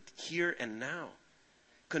into the here and now.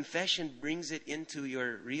 Confession brings it into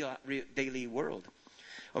your real daily world.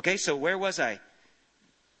 Okay, so where was I?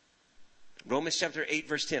 Romans chapter 8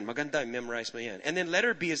 verse 10. Maganda, memorize mo yan. And then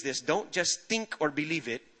letter B is this. Don't just think or believe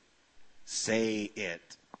it. Say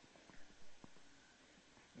it.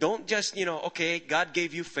 Don't just, okay, God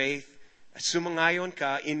gave you faith. Sumangayon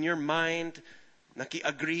ka in your mind.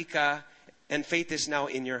 Naki-agree ka. And faith is now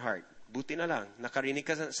in your heart. Buti na lang. Nakarinig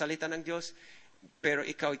ka sa salita ng Diyos. Pero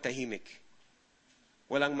ikaw ay tahimik.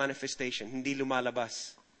 Walang manifestation. Hindi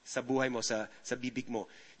lumalabas sa buhay mo, sa bibig mo.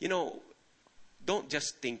 Don't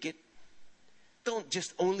just think it. Don't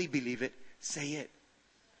just only believe it. Say it.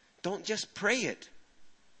 Don't just pray it.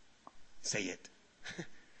 Say it.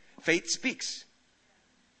 Faith speaks.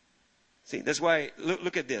 See, that's why,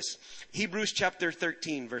 look at this. Hebrews chapter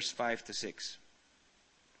 13, verse 5 to 6.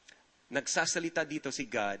 Nagsasalita dito si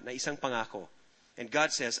God na isang pangako. And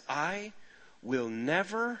God says, I will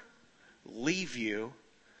never leave you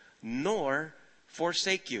nor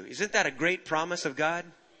forsake you. Isn't that a great promise of God?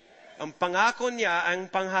 Ang pangako niya, ang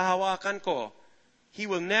panghahawakan ko, He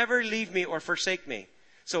will never leave me or forsake me.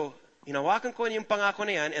 So, hinawakan ko yung pangako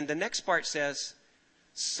na yan, and the next part says,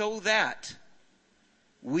 so that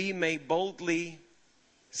we may boldly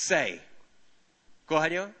say. Kuha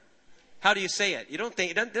nyo? How do you say it?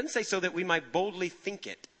 It doesn't say so that we might boldly think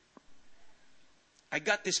it. I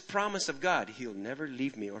got this promise of God. He'll never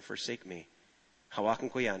leave me or forsake me. Hawakan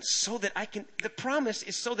ko yan. So that the promise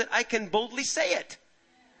is so that I can boldly say it.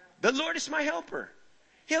 The Lord is my helper.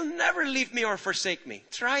 He'll never leave me or forsake me.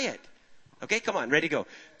 Try it. Okay, come on, ready, go.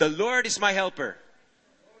 The Lord is my helper.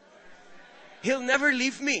 He'll never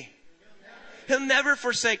leave me. He'll never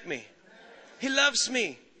forsake me. He loves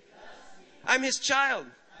me. I'm His child.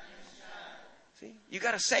 See, you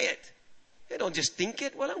got to say it. You don't just think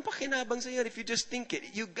it. Walang pakinabang sa'yo if you just think it.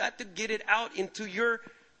 You got to get it out into your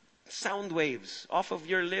sound waves, off of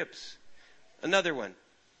your lips. Another one.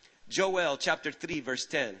 Joel chapter 3 verse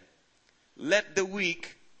 10. Let the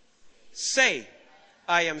weak say,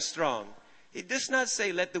 I am strong. It does not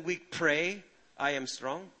say, let the weak pray, I am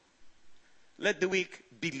strong. Let the weak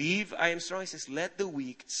believe, I am strong. It says, let the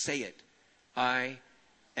weak say it. I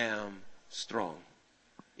am strong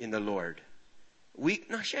in the Lord. Weak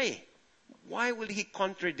na siya eh. Why will he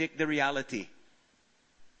contradict the reality?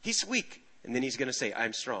 He's weak. And then he's going to say,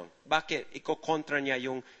 I'm strong. Bakit? Iko-kontra niya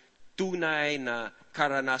yung tunay na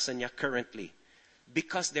karanasan niya currently.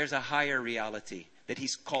 Because there's a higher reality that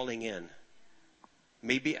he's calling in.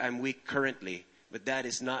 Maybe I'm weak currently, but that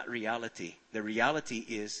is not reality. The reality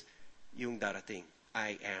is yung darating.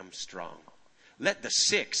 I am strong. Let the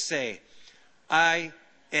sick say, I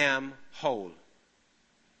am whole.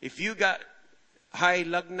 If you got high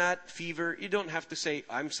lagnat, fever, you don't have to say,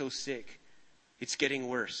 I'm so sick. It's getting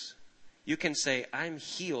worse. You can say, I'm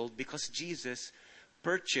healed because Jesus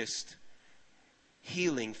purchased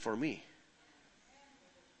healing for me.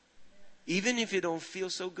 Even if you don't feel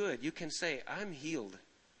so good, you can say, I'm healed.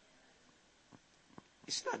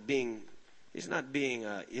 It's not being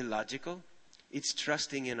illogical. It's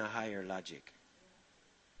trusting in a higher logic.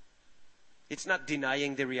 It's not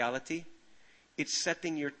denying the reality. It's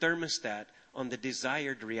setting your thermostat on the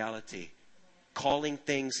desired reality. Calling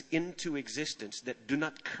things into existence that do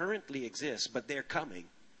not currently exist, but they're coming.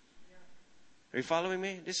 Are you following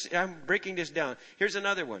me? I'm breaking this down. Here's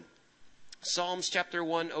another one. Psalms chapter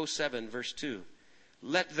 107, verse 2.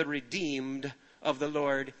 Let the redeemed of the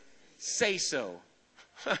Lord say so.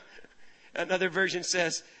 Another version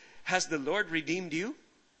says, has the Lord redeemed you?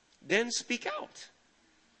 Then speak out.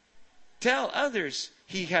 Tell others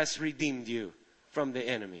He has redeemed you from the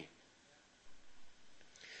enemy.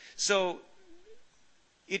 So,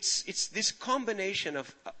 it's this combination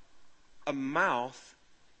of a mouth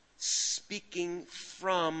speaking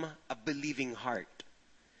from a believing heart.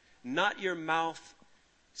 Not your mouth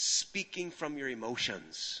speaking from your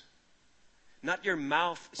emotions. Not your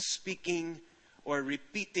mouth speaking or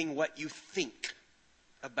repeating what you think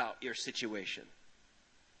about your situation.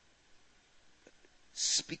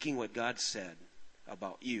 Speaking what God said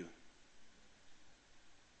about you.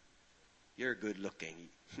 You're good looking.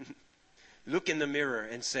 Look in the mirror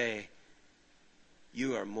and say,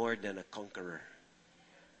 you are more than a conqueror.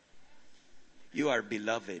 You are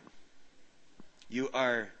beloved. You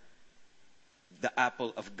are the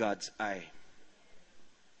apple of God's eye.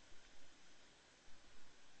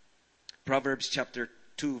 Proverbs chapter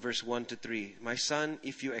 2 verse 1 to 3. My son,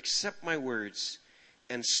 if you accept my words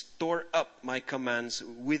and store up my commands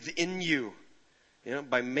within you,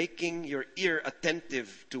 by making your ear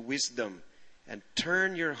attentive to wisdom and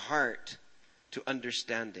turn your heart to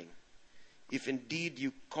understanding. If indeed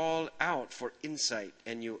you call out for insight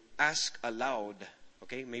and you ask aloud,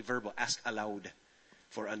 okay, may verbal, ask aloud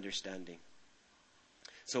for understanding.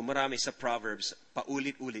 So marami sa Proverbs,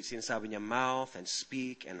 paulit-ulit, sinasabi niya mouth and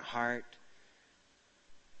speak and heart.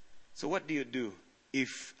 So what do you do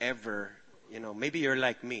if ever, maybe you're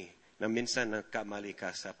like me, na minsan nagkamali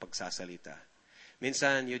ka sa pagsasalita.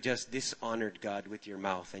 Minsan you just dishonored God with your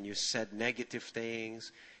mouth and you said negative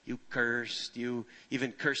things, you cursed, you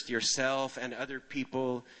even cursed yourself and other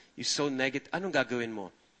people. You so negative. Anong gagawin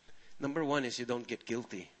mo? Number one is you don't get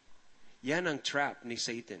guilty. Yan ang trap ni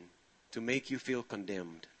Satan, to make you feel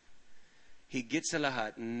condemned. Higit sa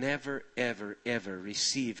lahat, never, ever, ever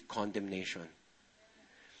receive condemnation.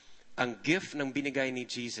 Ang gift ng binigay ni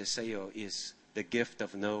Jesus sa iyo is the gift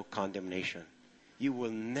of no condemnation. You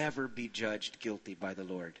will never be judged guilty by the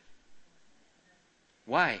Lord.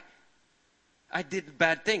 Why? I did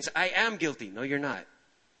bad things. I am guilty. No, you're not.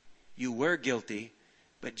 You were guilty,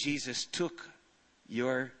 but Jesus took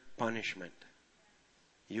your punishment.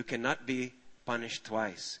 You cannot be punished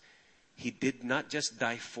twice. He did not just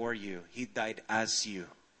die for you. He died as you.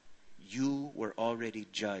 You were already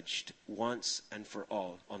judged once and for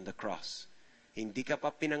all on the cross. Hindi ka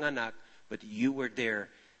pa pinanganak, but you were there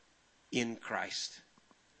in Christ.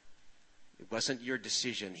 It wasn't your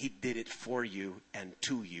decision. He did it for you and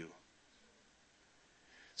to you.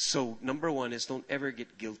 So, number one is don't ever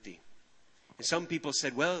get guilty. And some people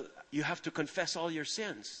said, well, you have to confess all your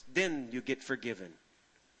sins. Then you get forgiven.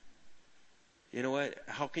 You know what?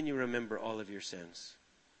 How can you remember all of your sins?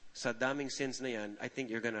 Sa daming sins na yan, I think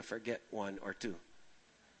you're gonna forget one or two.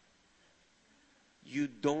 You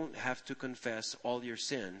don't have to confess all your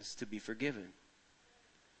sins to be forgiven.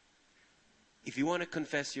 If you want to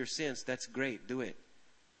confess your sins, that's great, do it.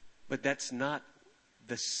 But that's not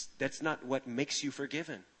what makes you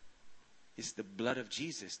forgiven. It's the blood of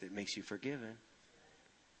Jesus that makes you forgiven.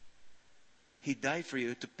 He died for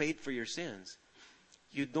you to pay for your sins.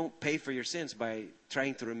 You don't pay for your sins by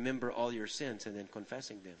trying to remember all your sins and then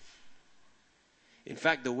confessing them. In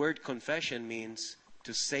fact, the word confession means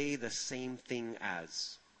to say the same thing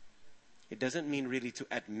as. It doesn't mean really to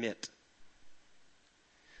admit.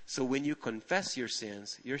 So when you confess your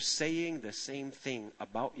sins, you're saying the same thing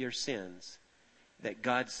about your sins that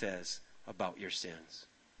God says about your sins.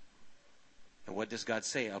 And what does God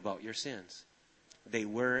say about your sins? They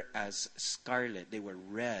were as scarlet, they were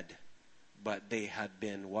red, but they had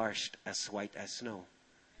been washed as white as snow.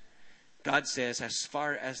 God says, as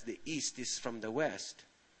far as the east is from the west,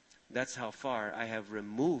 that's how far I have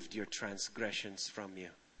removed your transgressions from you.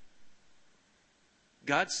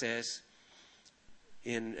 God says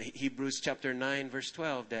in Hebrews chapter 9 verse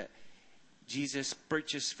 12 that Jesus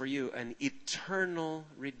purchased for you an eternal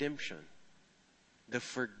redemption, the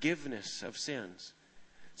forgiveness of sins.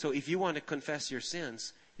 So if you want to confess your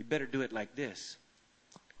sins, you better do it like this.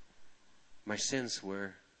 My sins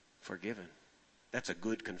were forgiven. That's a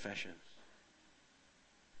good confession.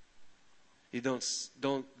 You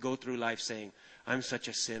don't go through life saying, I'm such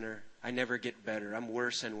a sinner. I never get better. I'm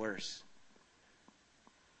worse and worse.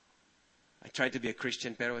 I tried to be a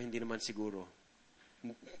Christian pero hindi naman siguro.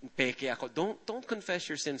 Peke ako. Don't confess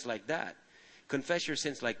your sins like that. Confess your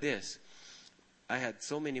sins like this. I had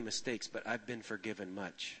so many mistakes, but I've been forgiven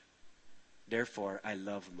much. Therefore, I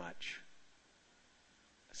love much.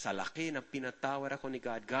 Sa laki na pinatawad ako ni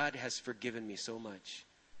God, God has forgiven me so much.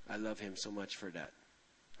 I love Him so much for that.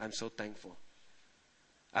 I'm so thankful.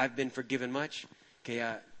 I've been forgiven much,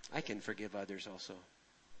 kaya I can forgive others also.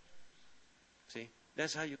 See?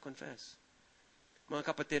 That's how you confess. Mga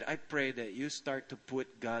kapatid, I pray that you start to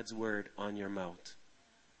put God's word on your mouth.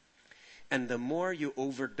 And the more you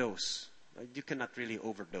overdose, you cannot really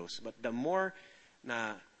overdose, but the more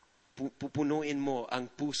na pupunuin mo ang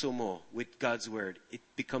puso mo with God's word, it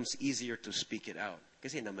becomes easier to speak it out.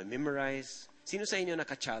 Kasi na-memorize. Sino sa inyo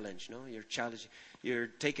naka-challenge, no? You're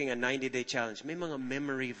taking a 90-day challenge. May mga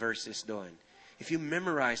memory verses doon. If you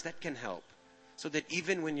memorize, that can help. So that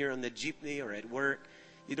even when you're on the jeepney or at work,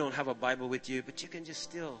 you don't have a Bible with you, but you can just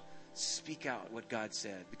still speak out what God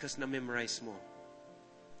said because na-memorize mo.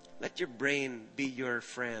 Let your brain be your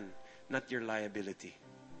friend, not your liability.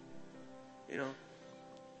 You know,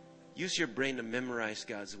 use your brain to memorize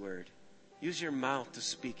God's word. Use your mouth to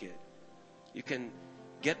speak it. You can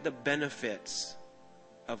get the benefits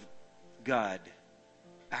of God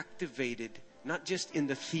activated, not just in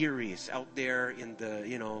the theories out there in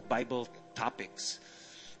the, Bible topics,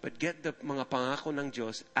 but get the mga pangako ng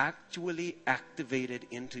Diyos actually activated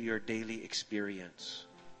into your daily experience.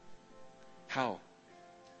 How?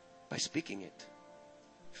 By speaking it.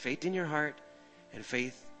 Faith in your heart and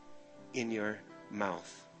faith in your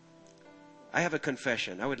mouth. I have a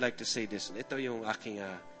confession. I would like to say this. Ito yung aking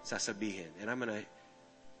sasabihin. And I'm going to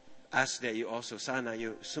ask that you also, sana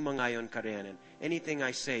you sumangayon ka rin. And anything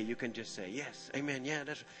I say, you can just say, yes, amen, yeah.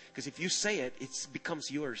 Because if you say it, it becomes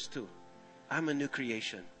yours too. I'm a new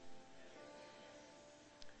creation.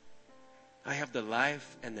 I have the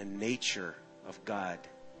life and the nature of God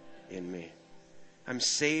in me. I'm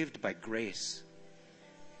saved by grace.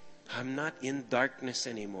 I'm not in darkness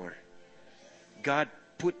anymore. God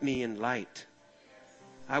put me in light.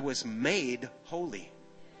 I was made holy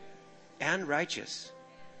and righteous.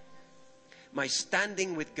 My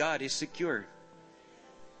standing with God is secure.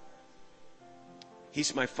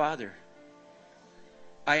 He's my Father.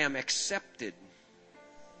 I am accepted,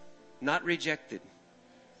 not rejected.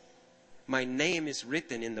 My name is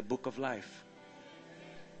written in the book of life.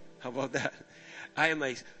 How about that? I am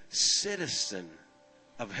a citizen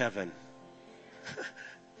of heaven.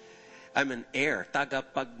 I'm an heir,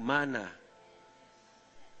 tagapagmana.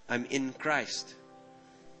 I'm in Christ,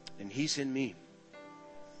 and He's in me.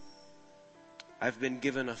 I've been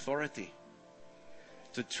given authority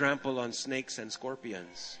to trample on snakes and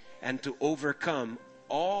scorpions and to overcome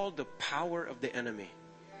all the power of the enemy.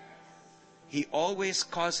 He always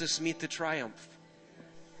causes me to triumph.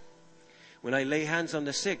 When I lay hands on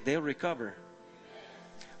the sick, they'll recover.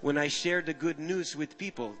 When I share the good news with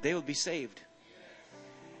people, they'll be saved.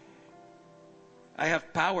 I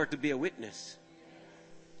have power to be a witness.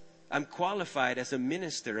 I'm qualified as a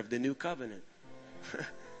minister of the new covenant.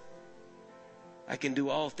 I can do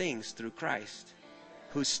all things through Christ,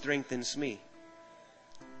 who strengthens me.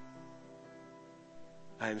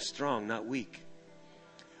 I am strong, not weak.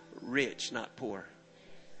 Rich, not poor.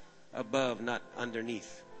 Above, not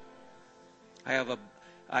underneath.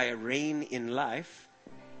 I reign in life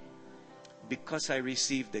because I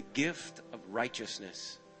received the gift of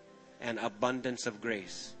righteousness and abundance of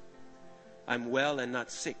grace. I'm well and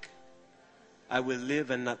not sick. I will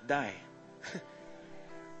live and not die.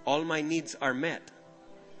 All my needs are met.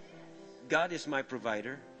 God is my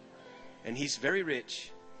provider, and He's very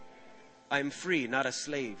rich. I'm free, not a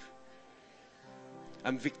slave.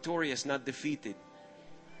 I'm victorious, not defeated.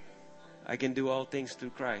 I can do all things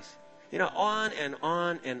through Christ. On and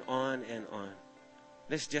on and on and on.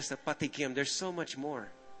 That's just a patikim. There's so much more.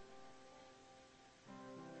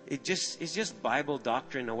 It's just Bible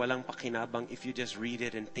doctrine na walang pakinabang if you just read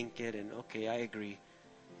it and think it and okay, I agree.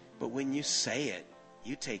 But when you say it,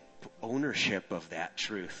 you take ownership of that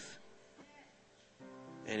truth.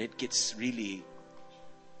 And it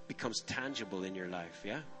becomes tangible in your life,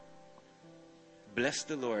 yeah? Bless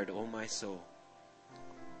the Lord, O my soul.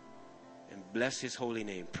 And bless His holy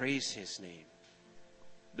name. Praise His name.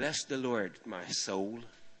 Bless the Lord, my soul.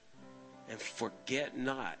 And forget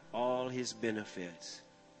not all His benefits.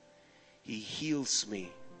 He heals me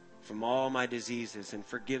from all my diseases and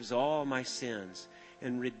forgives all my sins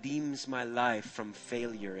and redeems my life from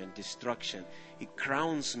failure and destruction. He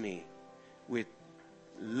crowns me with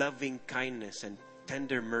loving kindness and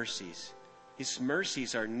tender mercies. His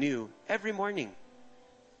mercies are new every morning.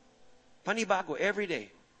 Panibago every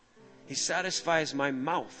day. He satisfies my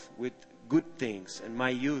mouth with good things, and my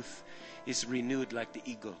youth is renewed like the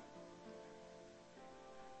eagle.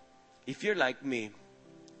 If you're like me,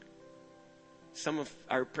 some of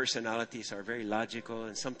our personalities are very logical,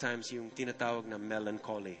 and sometimes yung tinatawag na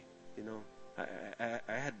melancholy. I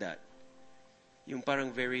had that. Yung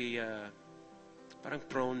parang very, parang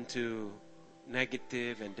prone to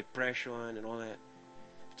negative and depression and all that.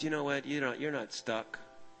 But you know what? You're not stuck.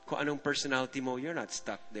 Kung anong personality mo, you're not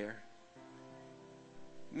stuck there.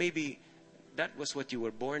 Maybe that was what you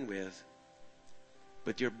were born with,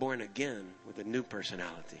 but you're born again with a new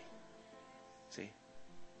personality. See?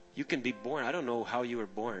 You can be born. I don't know how you were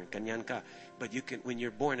born, kanyan ka, but you can. When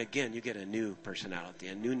you're born again, you get a new personality,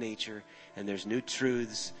 a new nature, and there's new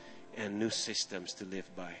truths and new systems to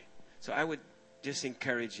live by. So I would just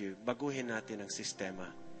encourage you, baguhin natin ang sistema,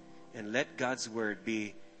 and let God's word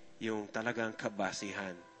be yung talagang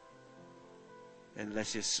kabasihan. And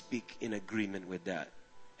let's just speak in agreement with that.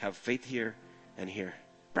 Have faith here and here.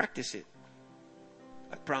 Practice it.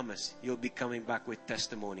 I promise you'll be coming back with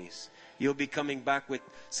testimonies. You'll be coming back with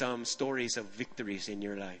some stories of victories in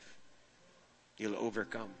your life. You'll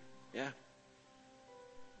overcome. Yeah.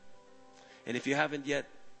 And if you haven't yet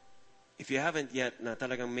na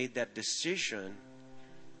talagang made that decision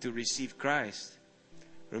to receive Christ,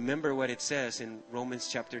 remember what it says in Romans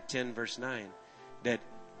chapter 10 verse 9, that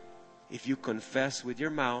if you confess with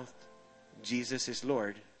your mouth Jesus is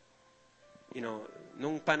Lord,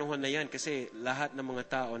 nung panahon na yan, kasi lahat ng mga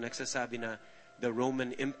tao nagsasabi na the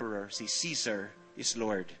Roman emperor, si Caesar, is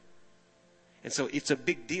Lord. And so it's a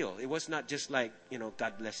big deal. It was not just like,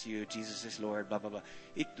 God bless you, Jesus is Lord, blah, blah, blah.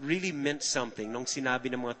 It really meant something nung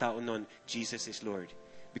sinabi ng mga tao nun, Jesus is Lord.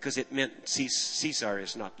 Because it meant Caesar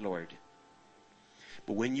is not Lord.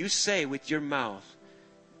 But when you say with your mouth,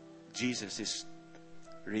 Jesus is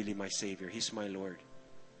really my Savior, He's my Lord.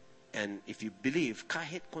 And if you believe,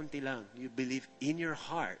 kahit konti lang, you believe in your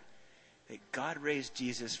heart that God raised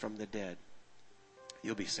Jesus from the dead,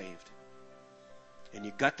 you'll be saved. And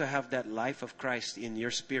you got to have that life of Christ in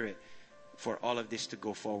your spirit for all of this to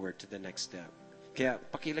go forward to the next step. Kaya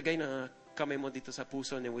pakilagay na kamay mo dito sa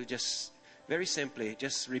puso, and we'll just, very simply,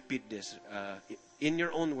 just repeat this in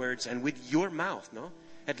your own words and with your mouth, no?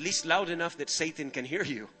 At least loud enough that Satan can hear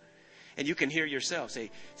you. And you can hear yourself. Say,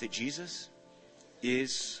 Jesus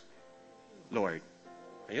is Lord.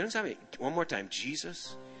 Ayun sabi, one more time.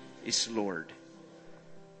 Jesus is Lord.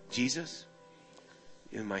 Jesus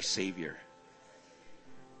is my Savior.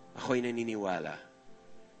 Ako'y naniniwala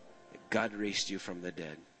that God raised you from the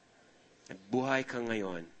dead. At buhay ka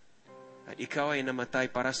ngayon. At ikaw ay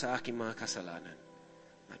namatay para sa aking mga kasalanan.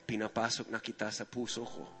 At pinapasok na kita sa puso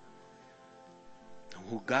ko.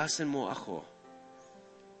 Hugasan mo ako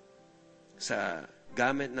sa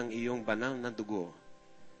gamit ng iyong banal na dugo.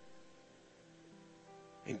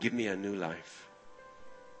 And give me a new life.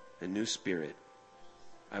 A new spirit.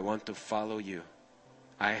 I want to follow you.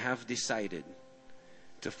 I have decided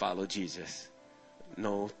to follow Jesus.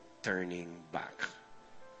 No turning back.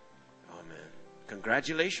 Amen.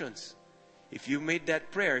 Congratulations. If you made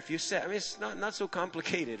that prayer, if you said, it's not so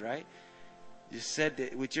complicated, right? You said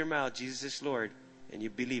it with your mouth, Jesus is Lord, and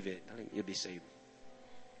you believe it, you'll be saved.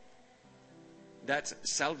 That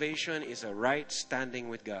salvation is a right standing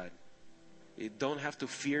with God. You don't have to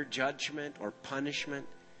fear judgment or punishment.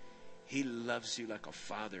 He loves you like a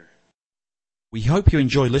father. We hope you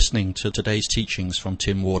enjoy listening to today's teachings from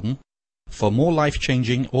Tim Warden. For more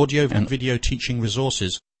life-changing audio and video teaching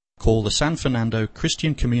resources, call the San Fernando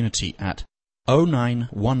Christian Community at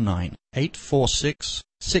 0919 846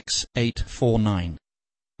 6849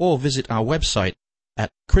 or visit our website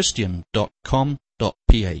at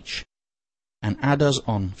christian.com.ph and add us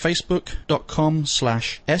on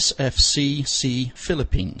facebook.com/SFCC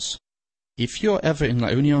Philippines. If you're ever in La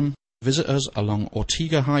Union, visit us along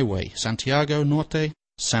Ortiga Highway, Santiago Norte,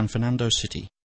 San Fernando City.